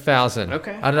 1,000.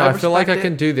 Okay. I don't know. I feel like I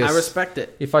can do this. I respect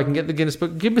it. If I can get the Guinness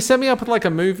Book, set me up with like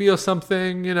a movie or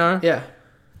something, you know? Yeah.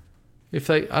 If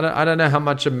I don't know how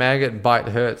much a maggot bite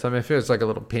hurts. I mean, if it's like a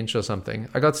little pinch or something.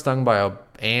 I got stung by an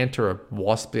ant or a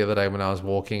wasp the other day when I was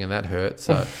walking, and that hurt.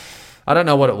 So I don't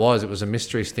know what it was. It was a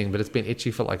mystery sting, but it's been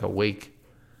itchy for like a week.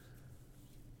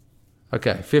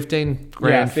 Okay, 15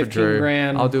 grand for Drew.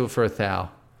 Grand. I'll do it for 1,000.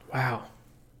 Wow.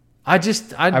 I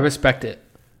respect it.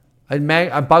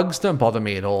 Bugs don't bother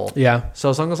me at all. Yeah. So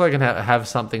as long as I can have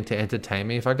something to entertain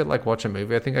me, if I could like watch a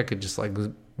movie, I think I could just like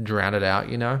drown it out,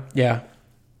 you know? Yeah.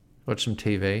 Watch some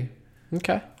TV.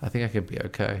 Okay. I think I could be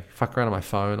okay. Fuck around on my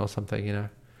phone or something, you know?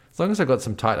 As long as I got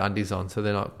some tight undies on so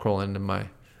they're not crawling into my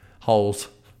holes.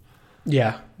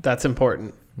 Yeah, that's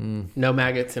important. No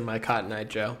maggots in my Cotton Eye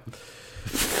Joe.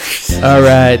 All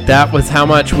right, that was How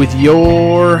Much with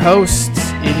your hosts.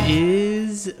 It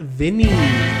is Vinny.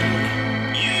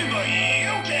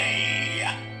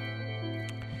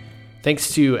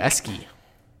 Thanks to Esky.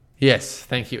 Yes,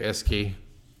 thank you, Esky.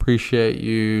 Appreciate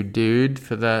you, dude,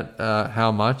 for that.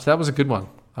 How much? That was a good one.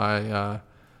 I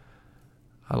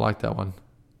like that one.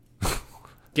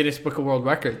 Guinness Book of World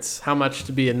Records. How much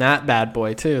to be in that bad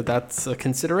boy too? That's a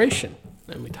consideration,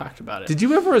 and we talked about it. Did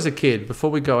you ever, as a kid,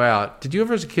 before we go out,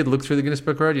 look through the Guinness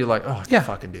Book Road? You're like, oh, I could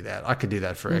fucking do that. I could do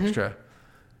that for extra.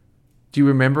 Do you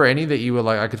remember any that you were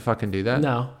like, I could fucking do that?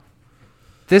 No.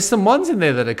 There's some ones in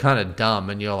there that are kind of dumb,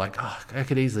 and you're like, oh, I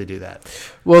could easily do that.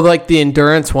 Well, like the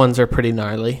endurance ones are pretty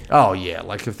gnarly. Oh, yeah.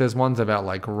 Like if there's ones about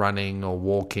like running or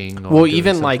walking. Or well,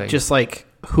 even something. like just like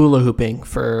hula hooping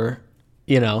for,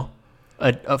 you know,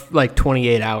 like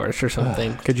 28 hours or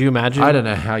something. Could you imagine? I don't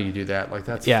know how you do that. Like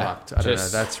that's fucked. I don't know.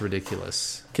 That's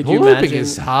ridiculous. Could you imagine? Hula hooping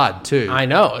is hard too. I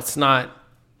know. It's not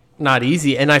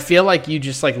easy. And I feel like you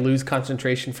just like lose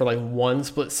concentration for like 1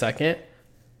 split second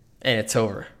and it's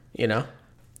over, you know?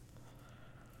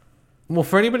 Well,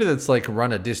 for anybody that's like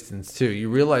run a distance too, you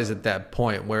realize at that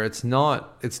point where it's no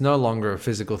longer a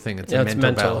physical thing. It's a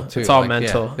mental battle too. It's all like,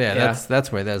 mental. Yeah. That's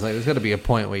where there's like, there's got to be a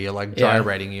point where you're like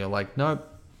gyrating. You're like, nope.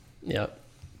 Yep.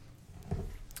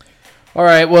 All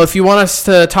right. Well, if you want us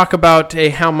to talk about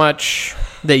how much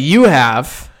that you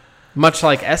have, much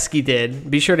like Esky did,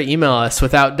 be sure to email us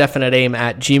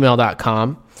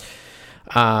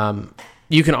withoutdefiniteaim@gmail.com.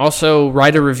 You can also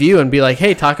write a review and be like,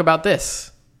 hey, talk about this.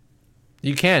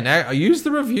 You can. Use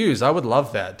the reviews. I would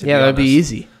love that. That'd be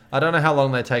easy. I don't know how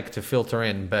long they take to filter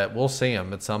in, but we'll see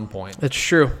them at some point. That's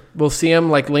true. We'll see them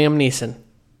like Liam Neeson.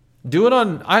 Do it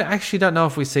on. I actually don't know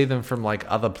if we see them from like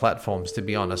other platforms, to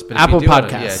be honest. But Apple if you do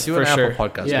Podcasts, do an for sure. Apple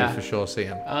Podcast, Yeah. we for sure see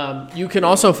them. You can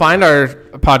also find our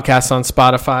podcast on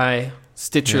Spotify,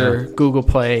 Stitcher, Google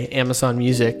Play, Amazon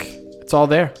Music. It's all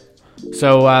there.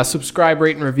 So subscribe,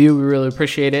 rate, and review. We really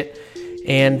appreciate it.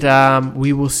 And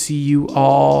we will see you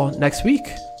all next week.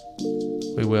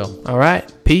 We will. All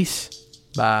right. Peace.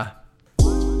 Bye.